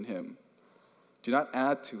refuge in him. Do not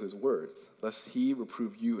add to his words, lest he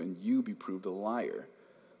reprove you and you be proved a liar.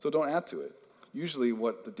 So don't add to it. Usually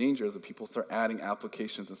what the danger is that people start adding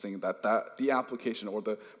applications and saying that the application or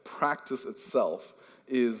the practice itself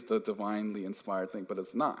is the divinely inspired thing, but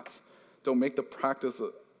it's not. Don't make a practice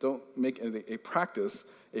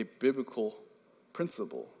a biblical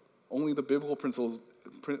principle. Only the biblical principles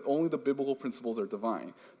are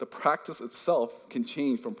divine. The practice itself can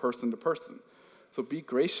change from person to person. So be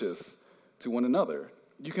gracious to one another.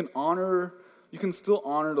 You can still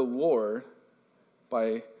honor the Lord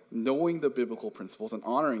by knowing the biblical principles and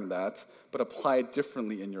honoring that, but apply it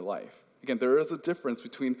differently in your life. Again, there is a difference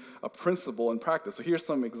between a principle and practice. So here's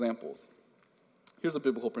some examples. Here's a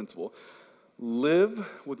biblical principle. Live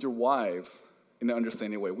with your wives in an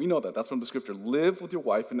understanding way. We know that. That's from the scripture. Live with your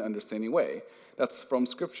wife in an understanding way. That's from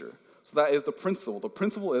scripture. So that is the principle. The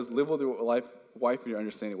principle is live with your wife in your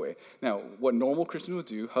understanding way. Now, what normal Christians would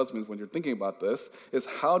do, husbands, when you're thinking about this, is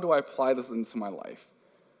how do I apply this into my life?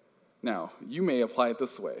 Now, you may apply it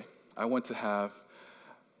this way. I want to have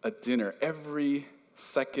a dinner every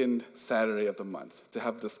second Saturday of the month, to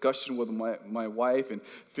have a discussion with my wife and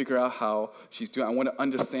figure out how she's doing. I want to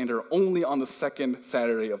understand her only on the second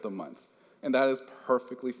Saturday of the month. And that is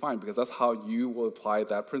perfectly fine, because that's how you will apply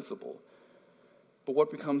that principle. But what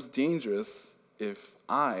becomes dangerous if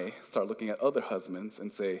I start looking at other husbands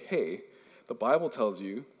and say, hey, the Bible tells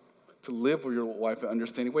you to live with your wife in an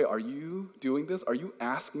understanding way. Are you doing this? Are you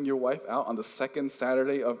asking your wife out on the second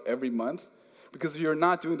Saturday of every month? Because if you're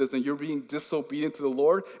not doing this, then you're being disobedient to the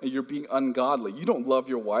Lord and you're being ungodly. You don't love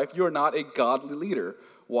your wife. You're not a godly leader.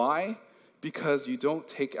 Why? Because you don't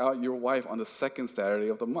take out your wife on the second Saturday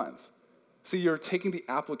of the month. See, you're taking the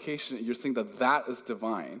application and you're saying that is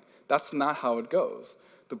divine. That's not how it goes.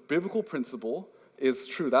 The biblical principle is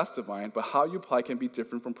true, that's divine, but how you apply can be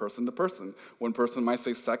different from person to person. One person might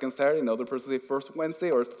say second Saturday, another person say first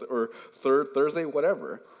Wednesday or third Thursday,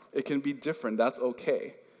 whatever. It can be different, that's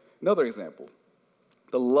okay. Another example,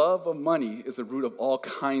 the love of money is the root of all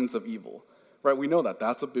kinds of evil, right? We know that,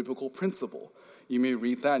 that's a biblical principle. You may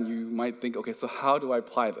read that and you might think, okay, so how do I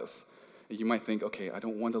apply this? And you might think, okay, I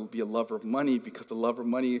don't want to be a lover of money because the love of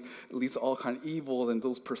money leads to all kinds of evil and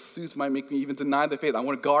those pursuits might make me even deny the faith. I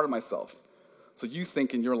want to guard myself. So you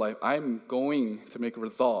think in your life, I'm going to make a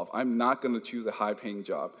resolve. I'm not going to choose a high-paying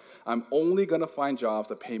job. I'm only going to find jobs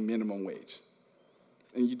that pay minimum wage.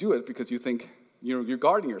 And you do it because you think you're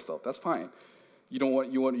guarding yourself. That's fine. You don't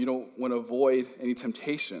want to avoid any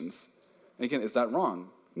temptations. And again, is that wrong?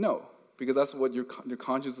 No, because that's what your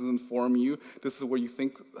conscience is informing you. This is where you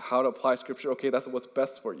think how to apply Scripture. Okay, that's what's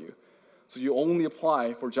best for you. So you only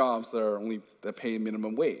apply for jobs that pay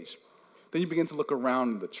minimum wage. Then you begin to look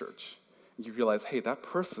around in the church. You realize, hey, that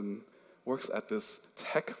person works at this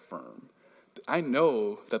tech firm. I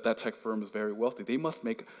know that tech firm is very wealthy. They must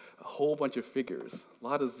make a whole bunch of figures, a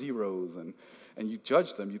lot of zeros, and you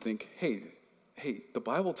judge them. You think, hey, the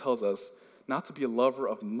Bible tells us not to be a lover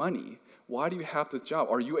of money. Why do you have this job?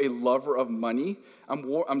 Are you a lover of money?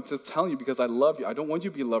 I'm just telling you because I love you. I don't want you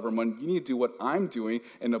to be a lover of money. You need to do what I'm doing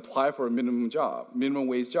and apply for a minimum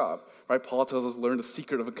wage job. Right? Paul tells us learn the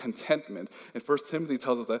secret of contentment. And 1 Timothy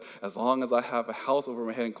tells us that as long as I have a house over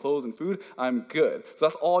my head and clothes and food, I'm good. So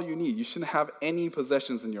that's all you need. You shouldn't have any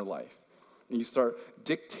possessions in your life. And you start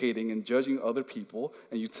dictating and judging other people,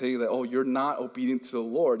 and you say that, oh, you're not obedient to the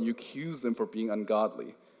Lord, and you accuse them for being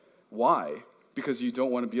ungodly. Why? Because you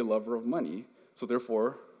don't want to be a lover of money, so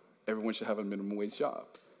therefore, everyone should have a minimum wage job.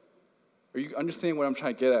 Are you understanding what I'm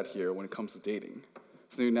trying to get at here when it comes to dating?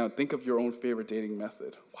 So now think of your own favorite dating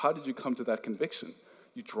method. How did you come to that conviction?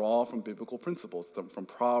 You draw from biblical principles, from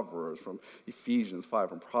Proverbs, from Ephesians 5,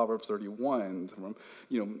 from Proverbs 31, from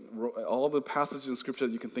all the passages in Scripture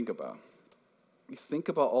that you can think about. You think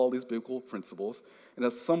about all these biblical principles, and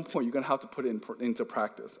at some point you're going to have to put it into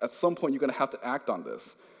practice. At some point you're going to have to act on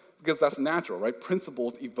this, because that's natural, right?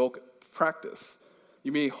 Principles evoke practice.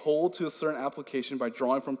 You may hold to a certain application by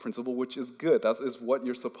drawing from principle, which is good. That is what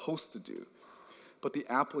you're supposed to do. But the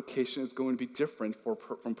application is going to be different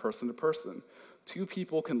from person to person. Two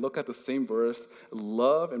people can look at the same verse,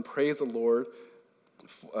 love and praise the Lord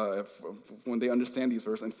when they understand these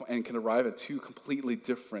verses, and can arrive at two completely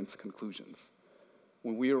different conclusions.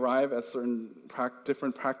 When we arrive at certain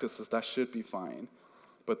different practices, that should be fine.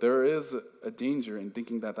 But there is a danger in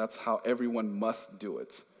thinking that that's how everyone must do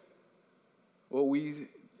it. Well,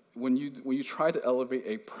 when you try to elevate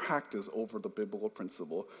a practice over the biblical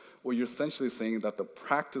principle, well, you're essentially saying that the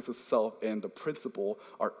practice itself and the principle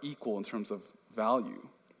are equal in terms of value.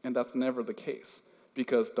 And that's never the case,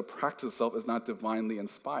 because the practice itself is not divinely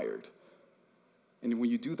inspired. And when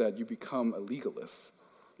you do that, you become a legalist.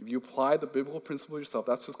 If you apply the biblical principle yourself,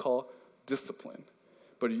 that's just called discipline.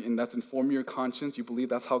 and that's informing your conscience. You believe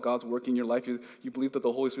that's how God's working in your life. You believe that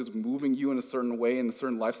the Holy Spirit is moving you in a certain way, in a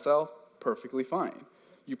certain lifestyle. Perfectly fine.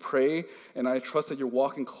 You pray, and I trust that you're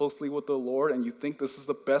walking closely with the Lord, and you think this is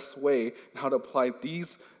the best way in how to apply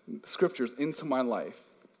these scriptures into my life.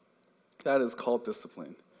 That is called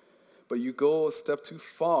discipline. But you go a step too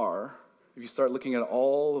far if you start looking at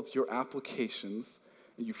all of your applications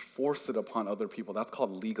and you force it upon other people. That's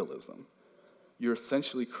called legalism. You're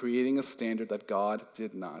essentially creating a standard that God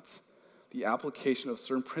did not. The application of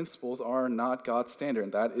certain principles are not God's standard,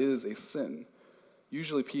 and that is a sin.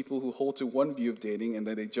 Usually people who hold to one view of dating and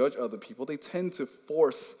then they judge other people, they tend to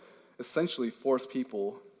essentially force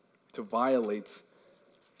people to violate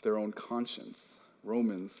their own conscience.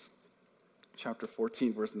 Romans chapter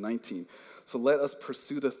 14, verse 19. So let us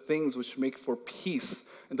pursue the things which make for peace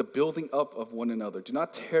and the building up of one another. Do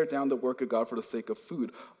not tear down the work of God for the sake of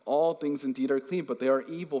food. All things indeed are clean, but they are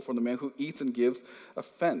evil for the man who eats and gives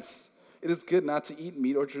offense. It is good not to eat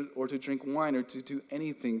meat or to drink wine or to do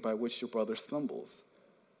anything by which your brother stumbles.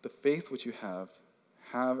 The faith which you have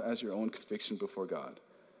as your own conviction before God.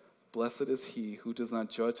 Blessed is he who does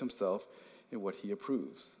not judge himself in what he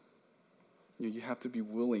approves. You have to be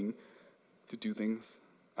willing to do things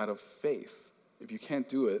out of faith. If you can't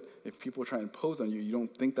do it, if people are trying to impose on you, you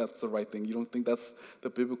don't think that's the right thing, you don't think that's the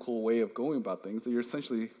biblical way of going about things, then you're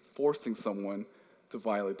essentially forcing someone to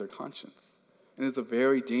violate their conscience. And it's a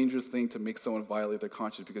very dangerous thing to make someone violate their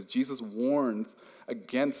conscience because Jesus warns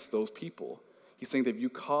against those people. He's saying that if you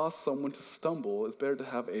cause someone to stumble, it's better to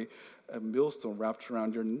have a millstone wrapped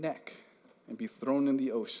around your neck and be thrown in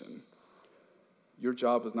the ocean. Your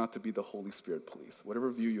job is not to be the Holy Spirit police, whatever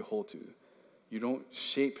view you hold to. You don't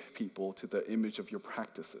shape people to the image of your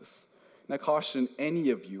practices. And I caution any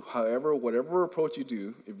of you, whatever approach you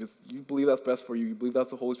do, if you believe that's best for you, you believe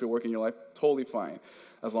that's the Holy Spirit working in your life, totally fine.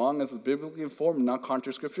 As long as it's biblically informed and not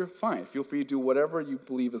contrary to Scripture, fine. Feel free to do whatever you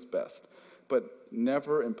believe is best. But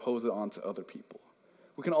never impose it onto other people.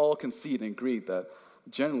 We can all concede and agree that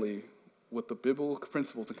generally, with the biblical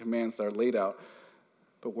principles and commands that are laid out,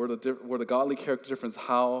 but where the godly character difference,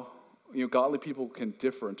 how godly people can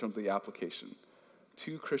differ in terms of the application.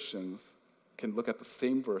 Two Christians can look at the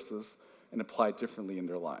same verses and apply differently in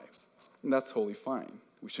their lives. And that's totally fine.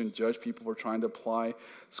 We shouldn't judge people for trying to apply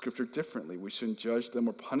Scripture differently. We shouldn't judge them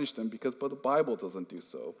or punish them but the Bible doesn't do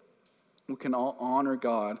so. We can all honor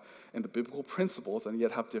God and the biblical principles and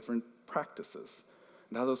yet have different practices.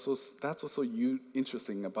 And that's what's so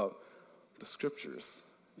interesting about the Scriptures.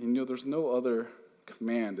 There's no other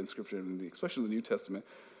command in Scripture, especially in the New Testament.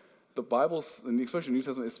 The Bible, especially in the New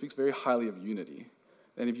Testament, it speaks very highly of unity.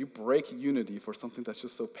 And if you break unity for something that's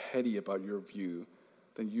just so petty about your view,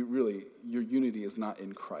 then your unity is not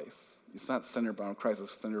in Christ. It's not centered around Christ.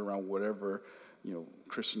 It's centered around whatever,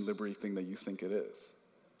 Christian liberty thing that you think it is.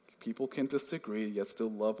 People can disagree, yet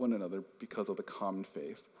still love one another because of the common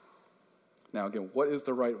faith. Now, again, what is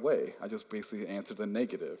the right way? I just basically answered the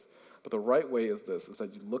negative. But the right way is this, is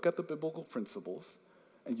that you look at the biblical principles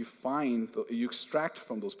and you extract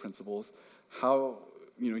from those principles how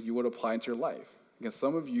you would apply into your life. Again,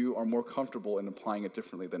 some of you are more comfortable in applying it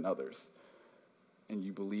differently than others.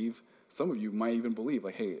 And some of you might even believe,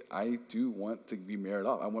 like, hey, I do want to be married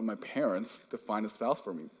off. I want my parents to find a spouse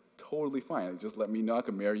for me. Totally fine. Just let me know. I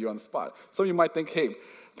can marry you on the spot. Some of you might think, hey,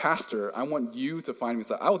 Pastor, I want you to find me.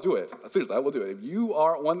 So I will do it. Seriously, I will do it. If you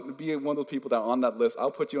want to be one of those people that are on that list,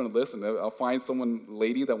 I'll put you on a list and I'll find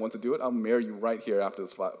lady that wants to do it. I'll marry you right here after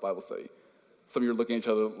this Bible study. Some of you are looking at each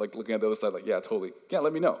other, like looking at the other side, like, yeah, totally. Yeah,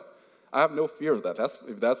 let me know. I have no fear of that.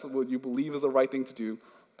 If that's what you believe is the right thing to do,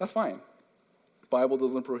 that's fine. Bible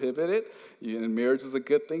doesn't prohibit it. And marriage is a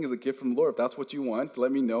good thing, is a gift from the Lord. If that's what you want,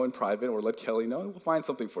 let me know in private or let Kelly know, and we'll find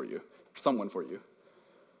something for you, someone for you.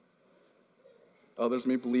 Others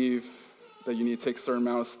may believe that you need to take a certain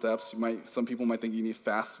amount of steps. Some people might think you need to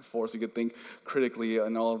fast before, so you could think critically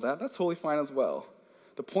and all of that. That's totally fine as well.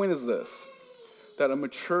 The point is this, that a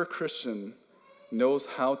mature Christian knows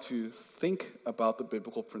how to think about the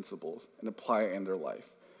biblical principles and apply it in their life.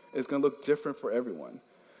 It's going to look different for everyone.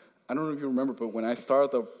 I don't know if you remember, but when I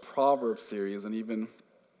started the Proverbs series and even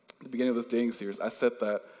the beginning of this dating series, I said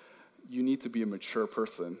that you need to be a mature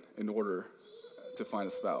person in order to find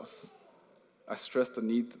a spouse. I stressed the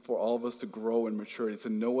need for all of us to grow in maturity, to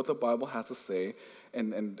know what the Bible has to say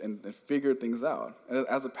and figure things out. And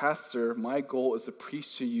as a pastor, my goal is to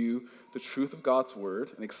preach to you the truth of God's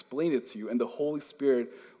word and explain it to you, and the Holy Spirit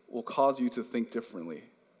will cause you to think differently.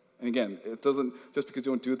 And again, it doesn't, just because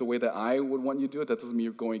you don't do it the way that I would want you to do it, that doesn't mean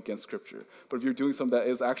you're going against Scripture. But if you're doing something that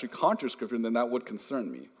is actually contrary to Scripture, then that would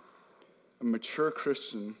concern me. A mature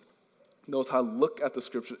Christian knows how to look at the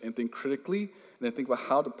scripture and think critically, and then think about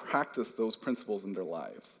how to practice those principles in their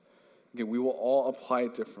lives. Again, we will all apply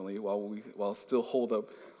it differently while still hold up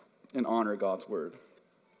and honor God's word.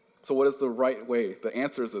 So what is the right way? The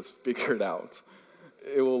answer is figure it out.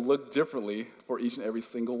 It will look differently for each and every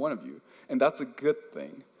single one of you. And that's a good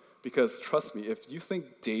thing, because trust me, if you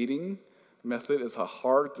think dating method is a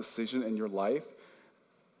hard decision in your life,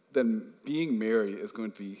 then being married is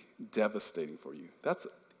going to be devastating for you. That's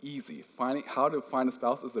easy. Finding how to find a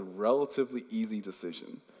spouse is a relatively easy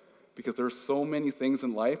decision, because there are so many things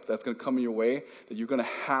in life that's going to come in your way that you're going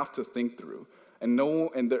to have to think through. And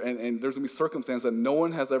there's going to be circumstances that no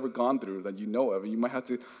one has ever gone through that you know of, and you might have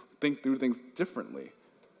to think through things differently.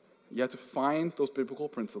 You have to find those biblical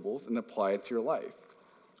principles and apply it to your life.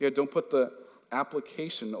 Don't put the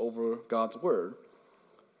application over God's word.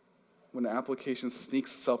 When the application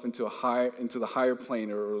sneaks itself into the higher plane,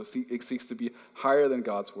 or it seeks to be higher than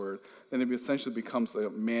God's word, then it essentially becomes a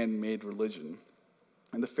man-made religion.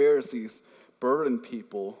 And the Pharisees burdened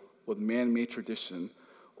people with man-made tradition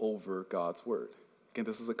over God's word. Again,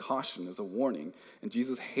 this is a caution, is a warning. And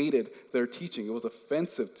Jesus hated their teaching. It was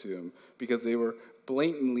offensive to him because they were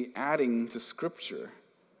blatantly adding to Scripture.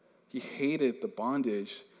 He hated the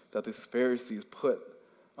bondage that these Pharisees put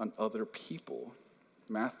on other people.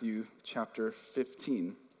 Matthew chapter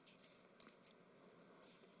 15,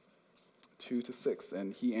 2-6.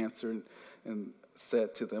 And he answered and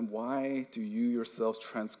said to them, "Why do you yourselves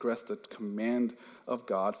transgress the command of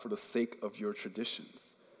God for the sake of your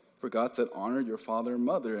traditions? For God said, 'Honor your father and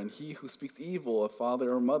mother,' and he who speaks evil of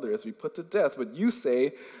father or mother is to be put to death. But you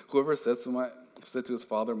say, whoever said to his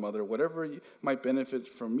father or mother, 'Whatever might benefit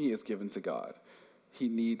from me is given to God,' he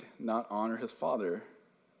need not honor his father.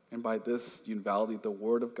 And by this you invalidate the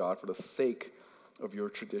word of God for the sake of your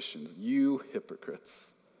traditions. You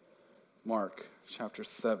hypocrites." Mark chapter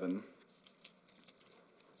 7,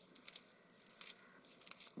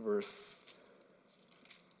 verse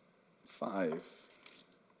 5.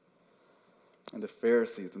 And the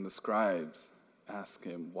Pharisees and the scribes ask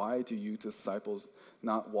him, "Why do you disciples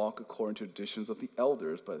not walk according to traditions of the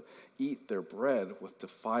elders, but eat their bread with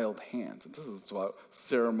defiled hands?" And this is about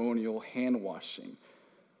ceremonial hand washing.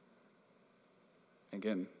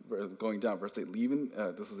 Again, going down, verse 8,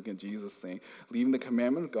 this is again Jesus saying, "Leaving the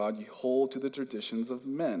commandment of God, you hold to the traditions of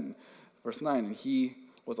men." Verse 9, and he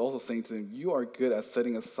was also saying to them, "You are good at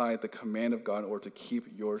setting aside the command of God in order to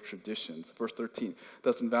keep your traditions." Verse 13,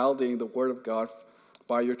 "Thus invalidating the word of God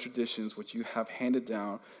by your traditions, which you have handed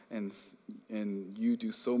down, and you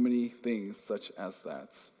do so many things such as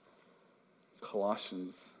that."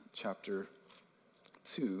 Colossians chapter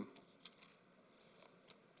 2.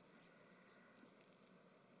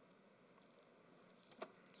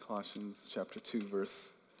 Colossians chapter 2,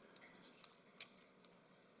 verse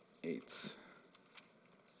 8.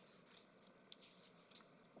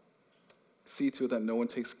 "See to it that no one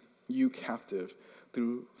takes you captive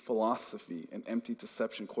through philosophy and empty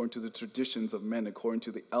deception, according to the traditions of men, according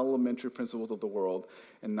to the elementary principles of the world,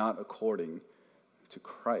 and not according to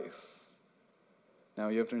Christ." Now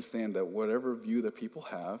you have to understand that whatever view that people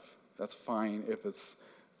have, that's fine if it's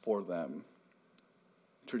for them.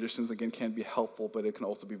 Traditions, again, can be helpful, but it can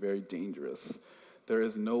also be very dangerous. There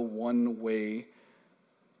is no one way,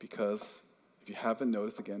 because if you haven't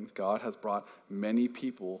noticed, again, God has brought many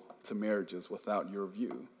people to marriages without your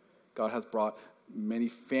view. God has brought many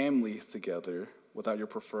families together without your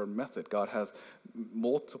preferred method. God has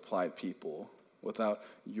multiplied people without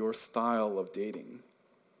your style of dating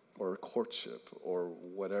or courtship or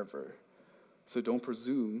whatever. So don't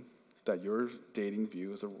presume that your dating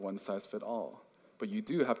view is a one-size-fits-all. But you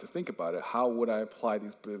do have to think about it. How would I apply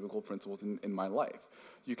these biblical principles in my life?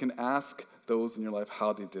 You can ask those in your life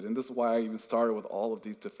how they did. And this is why I even started with all of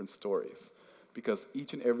these different stories. Because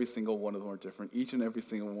each and every single one of them are different. Each and every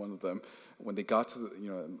single one of them, when they got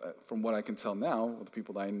to, from what I can tell now, with the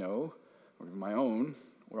people that I know, or my own,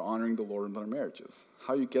 we're honoring the Lord in their marriages.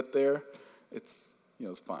 How you get there, it's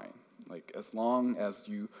fine. Like, as long as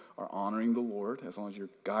you are honoring the Lord, as long as you're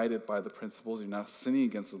guided by the principles, you're not sinning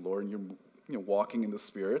against the Lord, and you're walking in the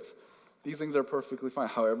spirits, these things are perfectly fine,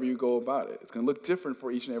 however you go about it. It's going to look different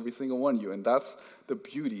for each and every single one of you, and that's the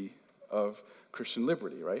beauty of Christian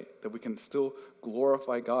liberty, right? That we can still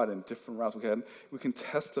glorify God in different routes. We can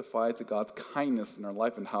testify to God's kindness in our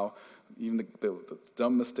life, and how even the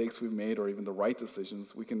dumb mistakes we've made, or even the right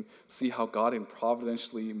decisions, we can see how God can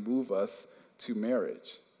providentially move us to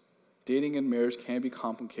marriage. Dating and marriage can be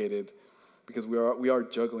complicated because we are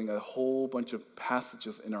juggling a whole bunch of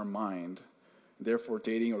passages in our mind. Therefore,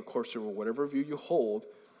 dating or courtship or whatever view you hold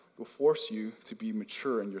will force you to be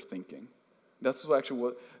mature in your thinking. That's actually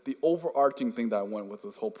what the overarching thing that I want with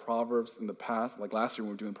this whole Proverbs in the past, like last year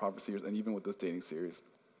when we were doing the Proverbs series, and even with this dating series.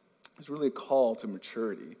 It's really a call to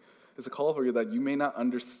maturity. It's a call for you that you may not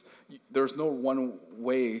understand. There's no one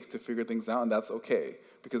way to figure things out, and that's okay,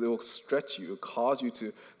 because it will stretch you. It will cause you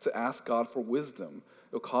to ask God for wisdom.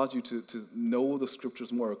 It will cause you to know the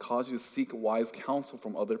scriptures more. It will cause you to seek wise counsel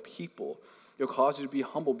from other people. It will cause you to be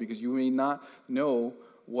humble because you may not know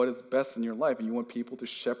what is best in your life, and you want people to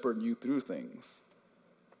shepherd you through things.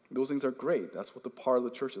 Those things are great. That's what the part of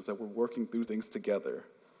the church is, that we're working through things together.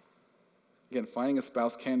 Again, finding a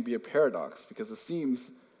spouse can be a paradox because it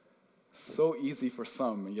seems so easy for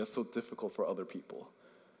some and yet so difficult for other people.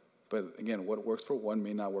 But again, what works for one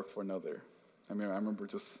may not work for another. I remember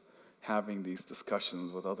just having these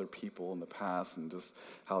discussions with other people in the past and just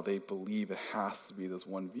how they believe it has to be this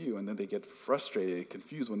one view, and then they get frustrated and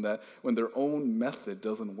confused when their own method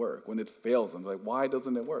doesn't work, when it fails them. Like, why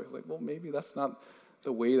doesn't it work? Like, well, maybe that's not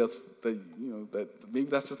the way maybe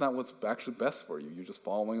that's just not what's actually best for you. You're just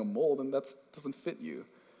following a mold, and that doesn't fit you.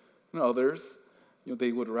 And others,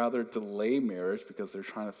 they would rather delay marriage because they're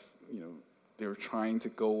trying to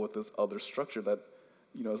go with this other structure that,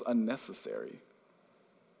 is unnecessary.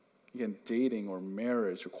 Again, dating or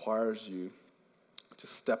marriage requires you to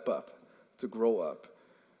step up, to grow up,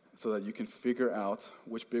 so that you can figure out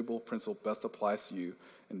which biblical principle best applies to you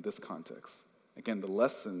in this context. Again,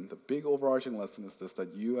 the big overarching lesson is this,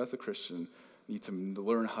 that you as a Christian need to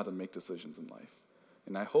learn how to make decisions in life.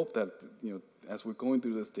 And I hope that, as we're going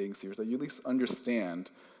through this dating series, that you at least understand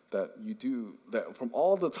that that from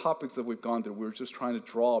all the topics that we've gone through, we're just trying to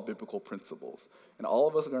draw biblical principles. And all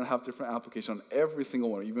of us are going to have different application on every single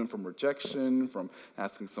one, even from rejection, from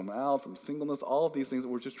asking someone out, from singleness, all of these things.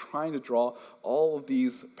 We're just trying to draw all of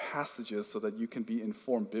these passages so that you can be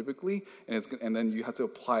informed biblically, and then you have to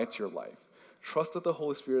apply it to your life. Trust that the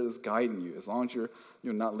Holy Spirit is guiding you. As long as you're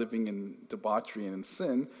not living in debauchery and in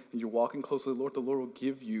sin, and you're walking close to the Lord will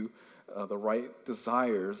give you the right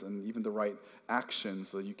desires and even the right actions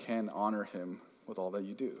so that you can honor him with all that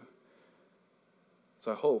you do.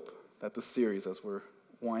 So I hope that this series, as we're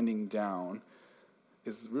winding down,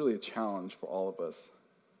 is really a challenge for all of us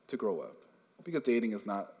to grow up. Because dating is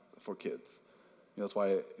not for kids. That's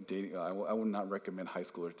why I would not recommend high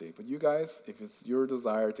schoolers date. But you guys, if it's your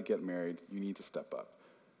desire to get married, you need to step up.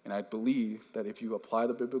 And I believe that if you apply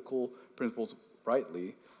the biblical principles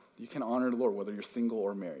rightly, you can honor the Lord, whether you're single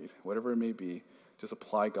or married. Whatever it may be, just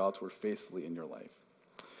apply God's word faithfully in your life.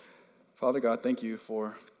 Father God, thank you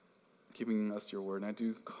for giving us your word. And I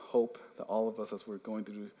do hope that all of us, as we're going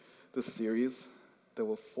through this series, that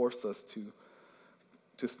will force us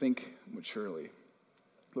to think maturely.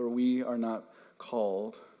 Lord, we are not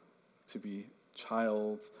called to be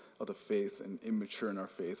child of the faith and immature in our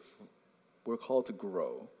faith. We're called to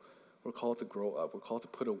grow. We're called to grow up. We're called to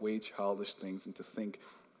put away childish things and to think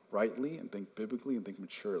rightly and think biblically and think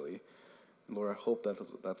maturely. And Lord, I hope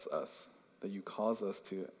that's us, that you cause us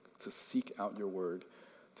to seek out your word,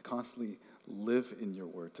 to constantly live in your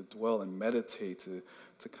word, to dwell and meditate, to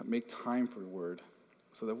make time for your word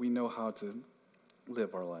so that we know how to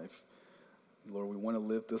live our life. Lord, we want to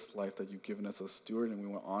live this life that you've given us as steward, and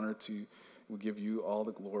we give you all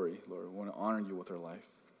the glory, Lord. We want to honor you with our life.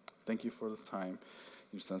 Thank you for this time.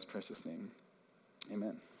 In your son's precious name.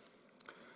 Amen.